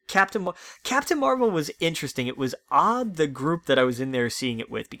 Captain Marvel was interesting. It was odd the group that I was in there seeing it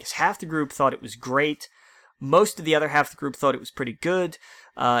with because half the group thought it was great, most of the other half of the group thought it was pretty good,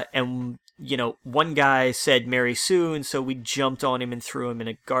 and one guy said "Mary Sue," and so we jumped on him and threw him in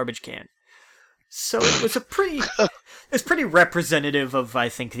a garbage can. So it's pretty representative of I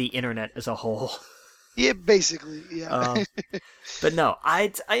think the internet as a whole. Yeah, basically, yeah. But no,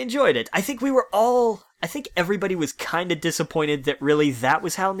 I enjoyed it. I think everybody was kind of disappointed that really that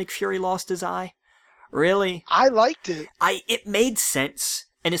was how Nick Fury lost his eye. Really, I liked it. it made sense,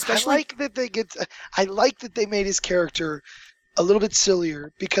 and I especially like that they get. I like that they made his character a little bit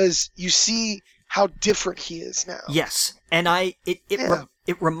sillier because you see how different he is now. yes, and Yeah.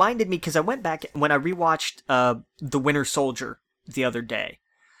 it reminded me because I went back when I rewatched The Winter Soldier the other day.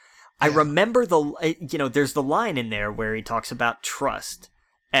 I Yeah. remember there's the line in there where he talks about trust,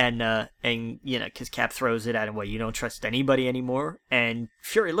 and because Cap throws it at him, well, you don't trust anybody anymore, and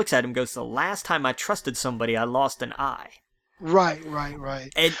Fury looks at him, and goes, the last time I trusted somebody, I lost an eye, Right, right,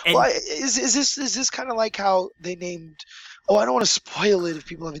 right. and Well, is this kind of like how they named? Oh, I don't want to spoil it if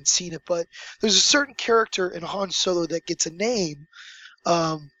people haven't seen it, but there's a certain character in Han Solo that gets a name,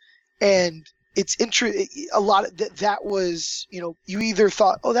 um, and a lot of that was you either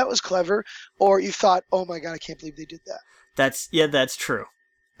thought, oh, that was clever, or you thought, oh my god, I can't believe they did that. that's true.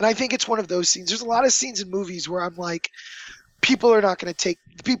 And I think it's one of those scenes. There's a lot of scenes in movies where I'm like, this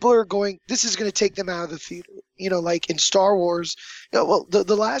is going to take them out of the theater. Like in Star Wars, well,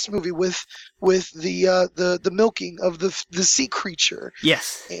 the last movie with the milking of the sea creature,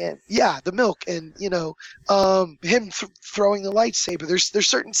 Yes, and yeah, the milk, and him throwing the lightsaber. There's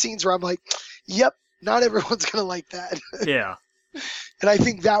certain scenes where I'm like, yep, not everyone's going to like that. yeah, And I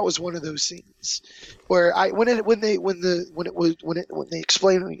think that was one of those scenes where when they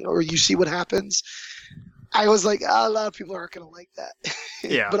explain or you see what happens, I was like, a lot of people aren't going to like that.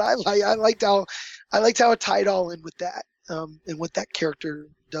 yeah. But I liked how it tied all in with that, and what that character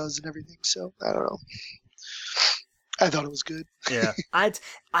does and everything. So I don't know. I thought it was good. Yeah,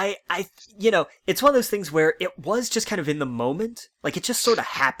 it's one of those things where it was just kind of in the moment, like it just sort of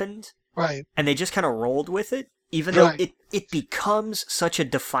happened, Right. and they just kind of rolled with it, even though Right. it becomes such a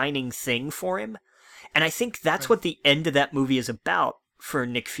defining thing for him. And I think that's Right. what the end of that movie is about for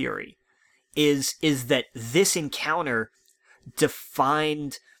Nick Fury, is that this encounter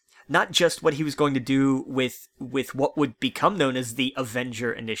defined not just what he was going to do with what would become known as the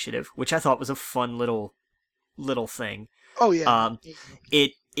Avenger Initiative, which I thought was a fun little thing. Oh yeah.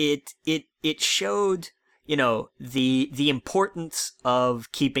 It showed the importance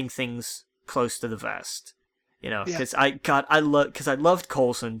of keeping things close to the vest. Yeah. Because I loved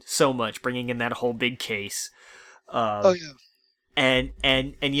Coulson so much, bringing in that whole big case. Oh yeah. And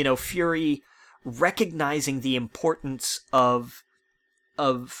Fury recognizing the importance of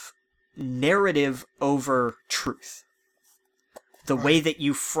narrative over truth. The way that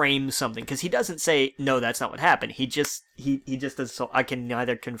you frame something, because he doesn't say no, that's not what happened. He just does. So I can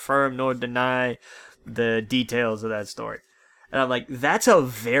neither confirm nor deny the details of that story. And I'm like, that's a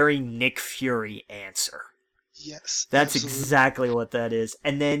very Nick Fury answer. Yes. That's absolutely. exactly what that is.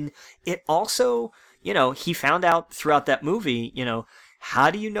 And then it also, he found out throughout that movie,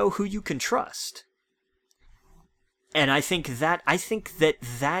 how do you know who you can trust? And I think that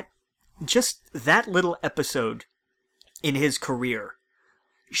just that little episode in his career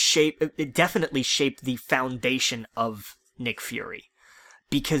it definitely shaped the foundation of Nick Fury,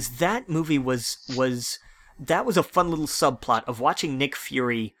 because that movie that was a fun little subplot of watching Nick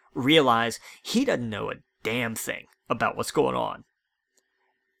Fury realize he doesn't know a damn thing about what's going on,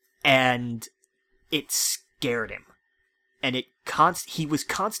 and it scared him, and he was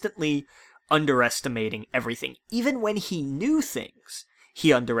constantly underestimating everything. Even when he knew things,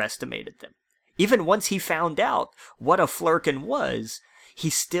 he underestimated them. Even once he found out what a Flerken was, he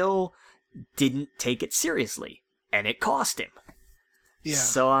still didn't take it seriously, and it cost him. Yeah.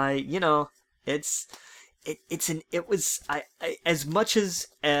 So as much as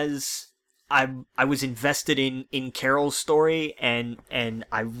I was invested in Carol's story, and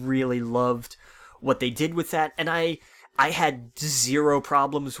I really loved what they did with that, and I had zero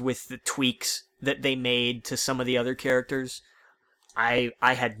problems with the tweaks that they made to some of the other characters. I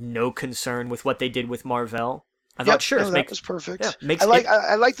had no concern with what they did with Mar-Vell. I thought, sure, that was perfect. Yeah,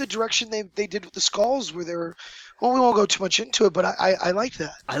 I like the direction they did with the skulls, where they're. Well, we won't go too much into it, but I like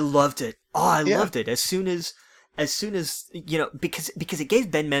that. I loved it. Oh, I loved it. As soon as because it gave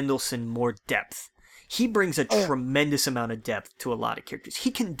Ben Mendelsohn more depth. He brings a tremendous amount of depth to a lot of characters.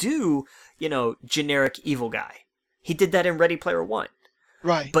 He can do, generic evil guy. He did that in Ready Player One.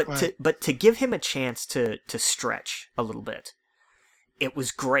 Right. But to give him a chance to stretch a little bit, it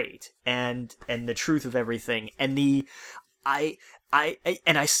was great. And the truth of everything, and and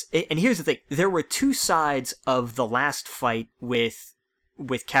here's the thing: there were two sides of the last fight with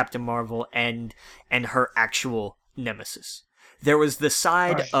Captain Marvel and her actual nemesis. There was the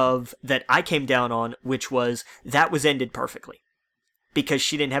side of that I came down on, which was that was ended perfectly because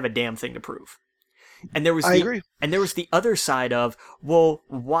she didn't have a damn thing to prove. And there was I agree. And there was the other side of, well,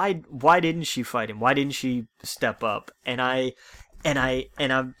 why didn't she fight him? Why didn't she step up? And I'll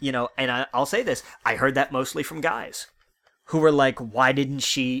say this: I heard that mostly from guys who were like, why didn't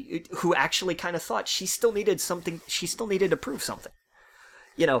she? Who actually kind of thought she still needed something. She still needed to prove something.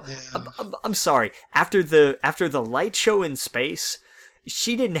 I'm sorry. After the light show in space,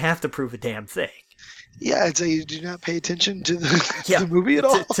 she didn't have to prove a damn thing. Yeah, I'd say you do not pay attention to the movie at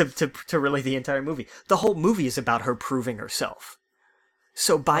all. To really the entire movie. The whole movie is about her proving herself.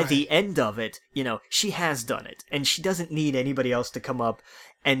 So by the end of it, she has done it, and she doesn't need anybody else to come up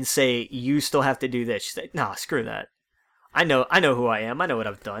and say, you still have to do this. She's like, nah, screw that. I know who I am. I know what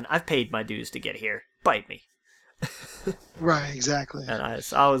I've done. I've paid my dues to get here. Bite me. Right, exactly. And I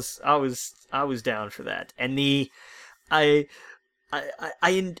was down for that. And I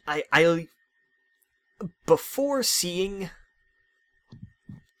before seeing,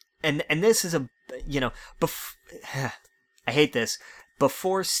 and this is I hate this.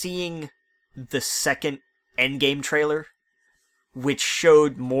 Before seeing the second Endgame trailer, which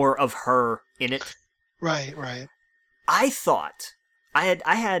showed more of her in it. Right. I thought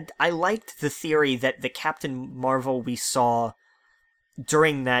I liked the theory that the Captain Marvel we saw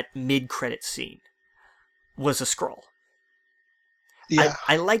during that mid-credit scene was a Skrull. Yeah.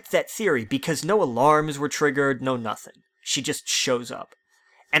 I liked that theory because no alarms were triggered, no nothing. She just shows up.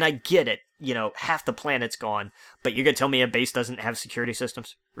 And I get it, half the planet's gone, but you're going to tell me a base doesn't have security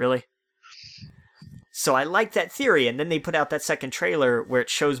systems? Really? So I liked that theory, and then they put out that second trailer where it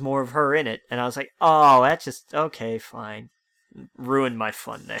shows more of her in it, and I was like, oh, that's just, okay, fine. Ruined my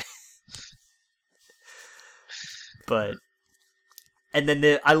fun there. But, and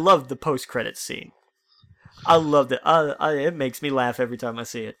then I loved the post-credits scene. I loved it. It makes me laugh every time I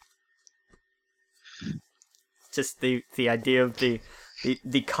see it. Just the idea of the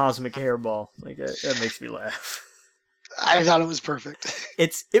cosmic hairball, like that makes me laugh. I thought it was perfect.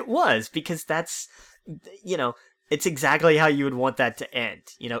 It was, because that's, it's exactly how you would want that to end.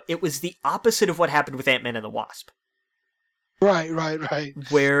 It was the opposite of what happened with Ant-Man and the Wasp. Right.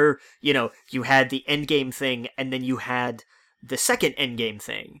 Where, you had the Endgame thing, and then you had the second Endgame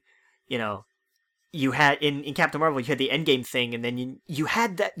thing. You had, in Captain Marvel, you had the Endgame thing, and then you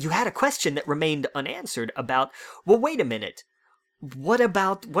had a question that remained unanswered about, well, wait a minute. What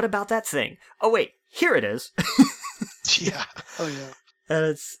about that thing? Oh, wait, here it is. Yeah. Oh, yeah.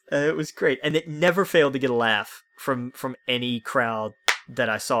 And it was great. And it never failed to get a laugh from any crowd that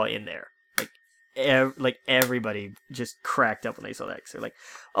I saw in there. Like everybody just cracked up when they saw that. 'Cause they're like,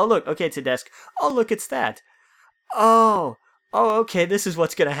 oh, look, okay, it's a desk. Oh, look, it's that. Oh, okay, this is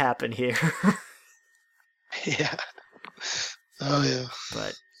what's going to happen here. Yeah. Oh, yeah.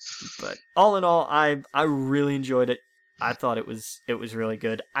 But all in all, I really enjoyed it. I thought it was really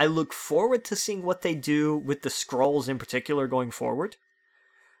good. I look forward to seeing what they do with the Skrulls in particular going forward.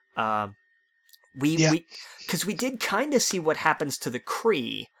 Um, Yeah. because we did kind of see what happens to the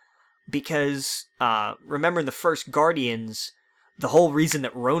Kree, because remember in the first Guardians, the whole reason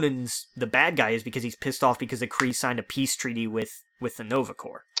that Ronan's the bad guy is because he's pissed off because the Kree signed a peace treaty with the Nova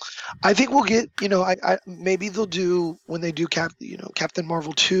Corps. I think we'll get, I maybe they'll do when they do Captain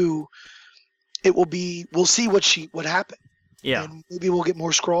Marvel 2, it will be we'll see what happened. Yeah. And maybe we'll get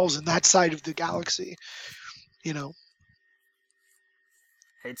more Skrulls in that side of the galaxy.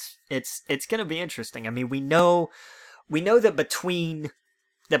 It's going to be interesting. I mean, we know that between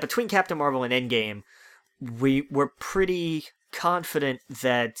Captain Marvel and Endgame, we're pretty confident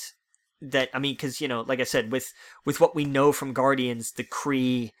that I mean, because like I said, with what we know from Guardians, the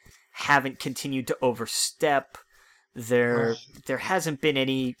Kree haven't continued to overstep. There hasn't been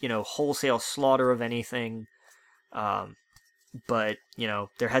any wholesale slaughter of anything, but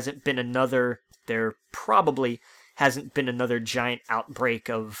there probably hasn't been another giant outbreak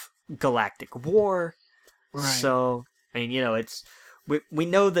of galactic war. Right. So I mean, we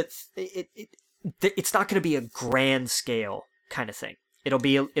know that it's not going to be a grand scale kind of thing. It'll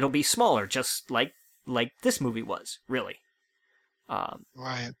be smaller, just like this movie was, really.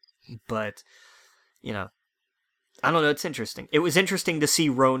 Right. But I don't know. It's interesting. It was interesting to see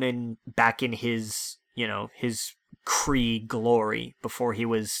Ronan back in his his Kree glory before he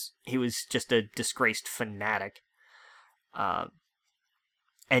was just a disgraced fanatic. And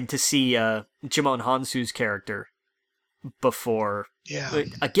to see Jimon Hansu's character before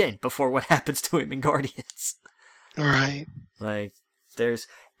what happens to him in Guardians. Right. Like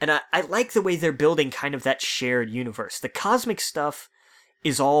I like the way they're building kind of that shared universe. The cosmic stuff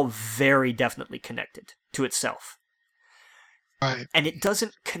is all very definitely connected to itself. Right. And it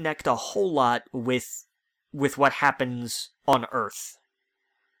doesn't connect a whole lot with what happens on Earth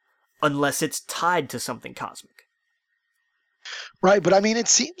unless it's tied to something cosmic. Right, but I mean, it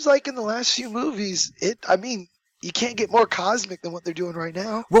seems like in the last few movies, you can't get more cosmic than what they're doing right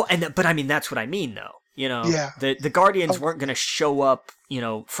now. Well, but I mean, that's what I mean, though. Yeah. The Guardians weren't going to show up,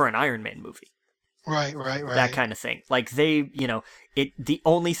 for an Iron Man movie. Right. That kind of thing. Like the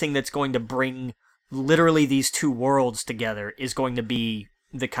only thing that's going to bring literally these two worlds together is going to be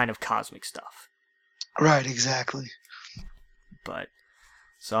the kind of cosmic stuff. Right, exactly. But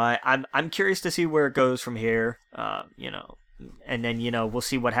so I'm curious to see where it goes from here. And then we'll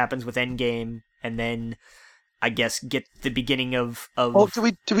see what happens with Endgame, and then I guess get the beginning of. Oh, did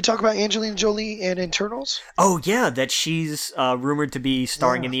we talk about Angelina Jolie and Eternals? Oh yeah, that she's rumored to be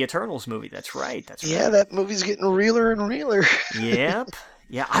starring in the Eternals movie. That's right. Yeah, that movie's getting realer and realer. Yep.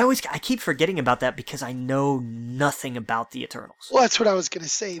 Yeah, I keep forgetting about that because I know nothing about the Eternals. Well, that's what I was gonna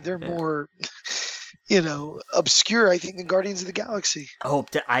say. They're more, obscure, I think, than Guardians of the Galaxy. Oh,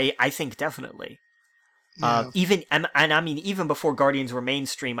 I think definitely. Yeah. Even before Guardians were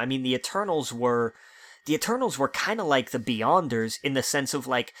mainstream, I mean, the Eternals were kind of like the Beyonders in the sense of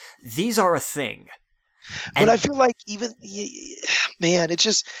like, these are a thing. But I feel like man, it's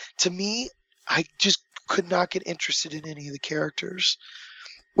just, to me, I just could not get interested in any of the characters.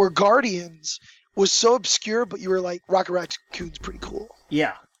 Where Guardians was so obscure, but you were like, Rocket Raccoon's pretty cool.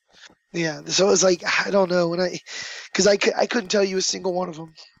 Yeah. Yeah, so it was like, I don't know, because I couldn't tell you a single one of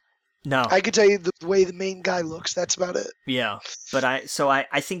them. No. I could tell you the way the main guy looks. That's about it. Yeah, but I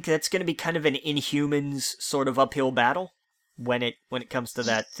think that's going to be kind of an Inhumans sort of uphill battle when it comes to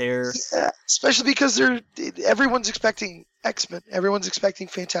that. Yeah, especially because everyone's expecting X-Men, everyone's expecting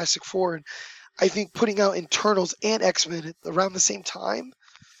Fantastic Four, and I think putting out Eternals and X-Men around the same time,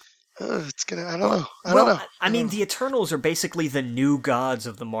 it's gonna. I don't know. I don't know. I mean, the Eternals are basically the new gods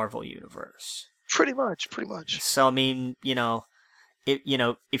of the Marvel universe. Pretty much. So I mean, if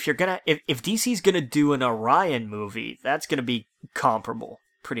DC's gonna do an Orion movie, that's gonna be comparable,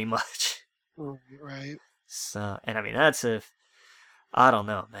 pretty much. Right. So, and I mean, I don't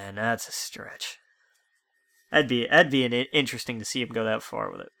know, man, that's a stretch. That'd be interesting to see him go that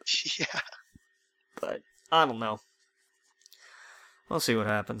far with it. Yeah. But I don't know. We'll see what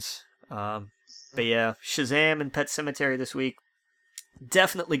happens. But yeah, Shazam and Pet Sematary this week.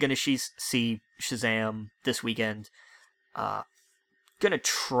 Definitely gonna see Shazam this weekend. Gonna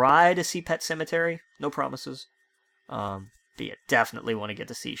try to see Pet Sematary. No promises. But yeah, definitely want to get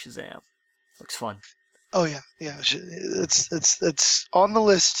to see Shazam. Looks fun. Oh yeah. It's on the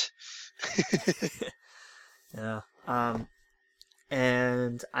list. Yeah.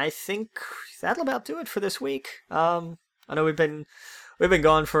 And I think that'll about do it for this week. I know we've been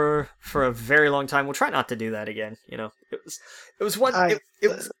gone for a very long time. We'll try not to do that again. It was kind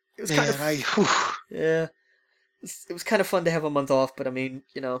of yeah. it was kind of fun to have a month off, but I mean,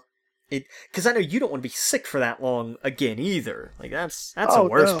 it because I know you don't want to be sick for that long again either. Like that's the Oh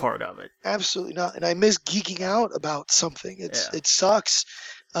worst no, part of it. absolutely not. And I miss geeking out about something. Yeah. It sucks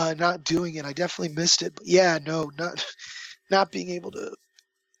not doing it. I definitely missed it. But yeah, no, not not being able to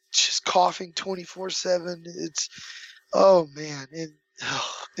just coughing 24/7. It's oh man,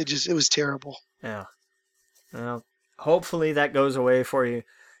 it was terrible. Yeah. Well, hopefully that goes away for you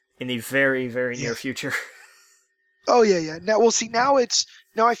in the very, very Yeah. near future. Oh yeah, yeah. Now, well, see, now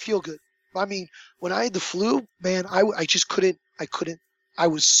I feel good. I mean, when I had the flu, man, I just couldn't. I couldn't. I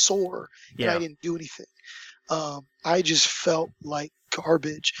was sore and I Yeah. didn't do anything. I just felt like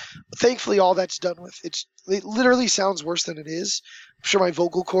garbage. Thankfully, all that's done with. It literally sounds worse than it is. I'm sure my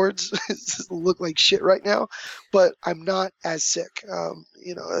vocal cords look like shit right now, but I'm not as sick.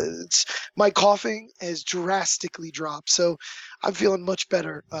 It's my coughing has drastically dropped, so I'm feeling much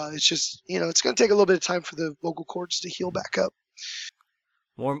better. It's just, it's going to take a little bit of time for the vocal cords to heal back up.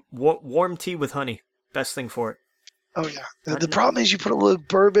 Warm tea with honey. Best thing for it. Oh yeah. The, I the kn- problem is you put a little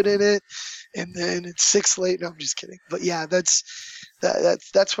bourbon in it, and then it's 6 late. No, I'm just kidding. But yeah, that's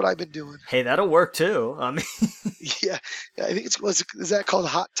what I've been doing. Hey, that'll work too. I mean, Yeah, yeah, I think is that called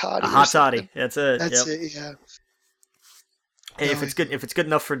hot a toddy or hot something? toddy. That's it. That's Yep. it. Yeah. Hey, No, if it's good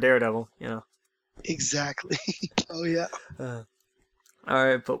enough for Daredevil. exactly. Oh yeah. Uh, all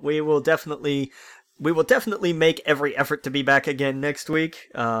right, but we will definitely make every effort to be back again next week.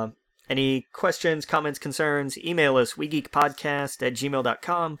 Any questions, comments, concerns, email us,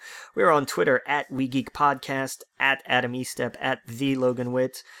 wegeekpodcast@gmail.com. We're on Twitter @wegeekpodcast, @AdamEstep,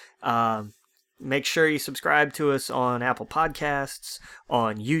 @TheLoganWitt. Make sure you subscribe to us on Apple Podcasts,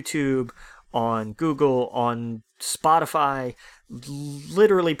 on YouTube, on Google, on Spotify,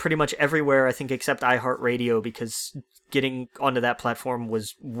 literally pretty much everywhere, I think, except iHeartRadio, because getting onto that platform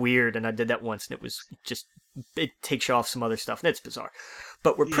was weird, and I did that once, and it was just, it takes you off some other stuff, and it's bizarre.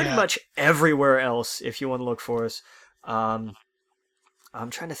 But we're pretty Yeah. much everywhere else if you want to look for us. I'm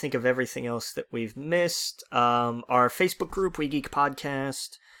trying to think of everything else that we've missed. Our Facebook group, We Geek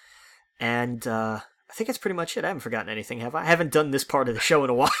Podcast, and I think that's pretty much it. I haven't forgotten anything, have I? I haven't done this part of the show in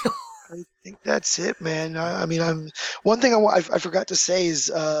a while. I think that's it, man. I mean, one thing I forgot to say is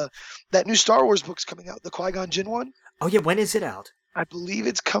that new Star Wars book's coming out, the Qui-Gon Jinn one. Oh yeah, when is it out? I believe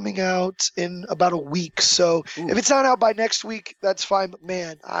it's coming out in about a week. So Ooh. if it's not out by next week, that's fine. But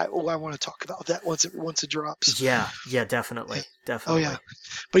man, I want to talk about that once it drops. Yeah, definitely, Oh definitely. yeah,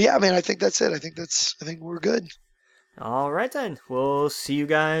 but yeah, man, I think that's it. I think we're good. All right then, we'll see you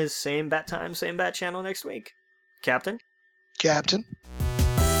guys same bat time, same bat channel next week, Captain. Captain.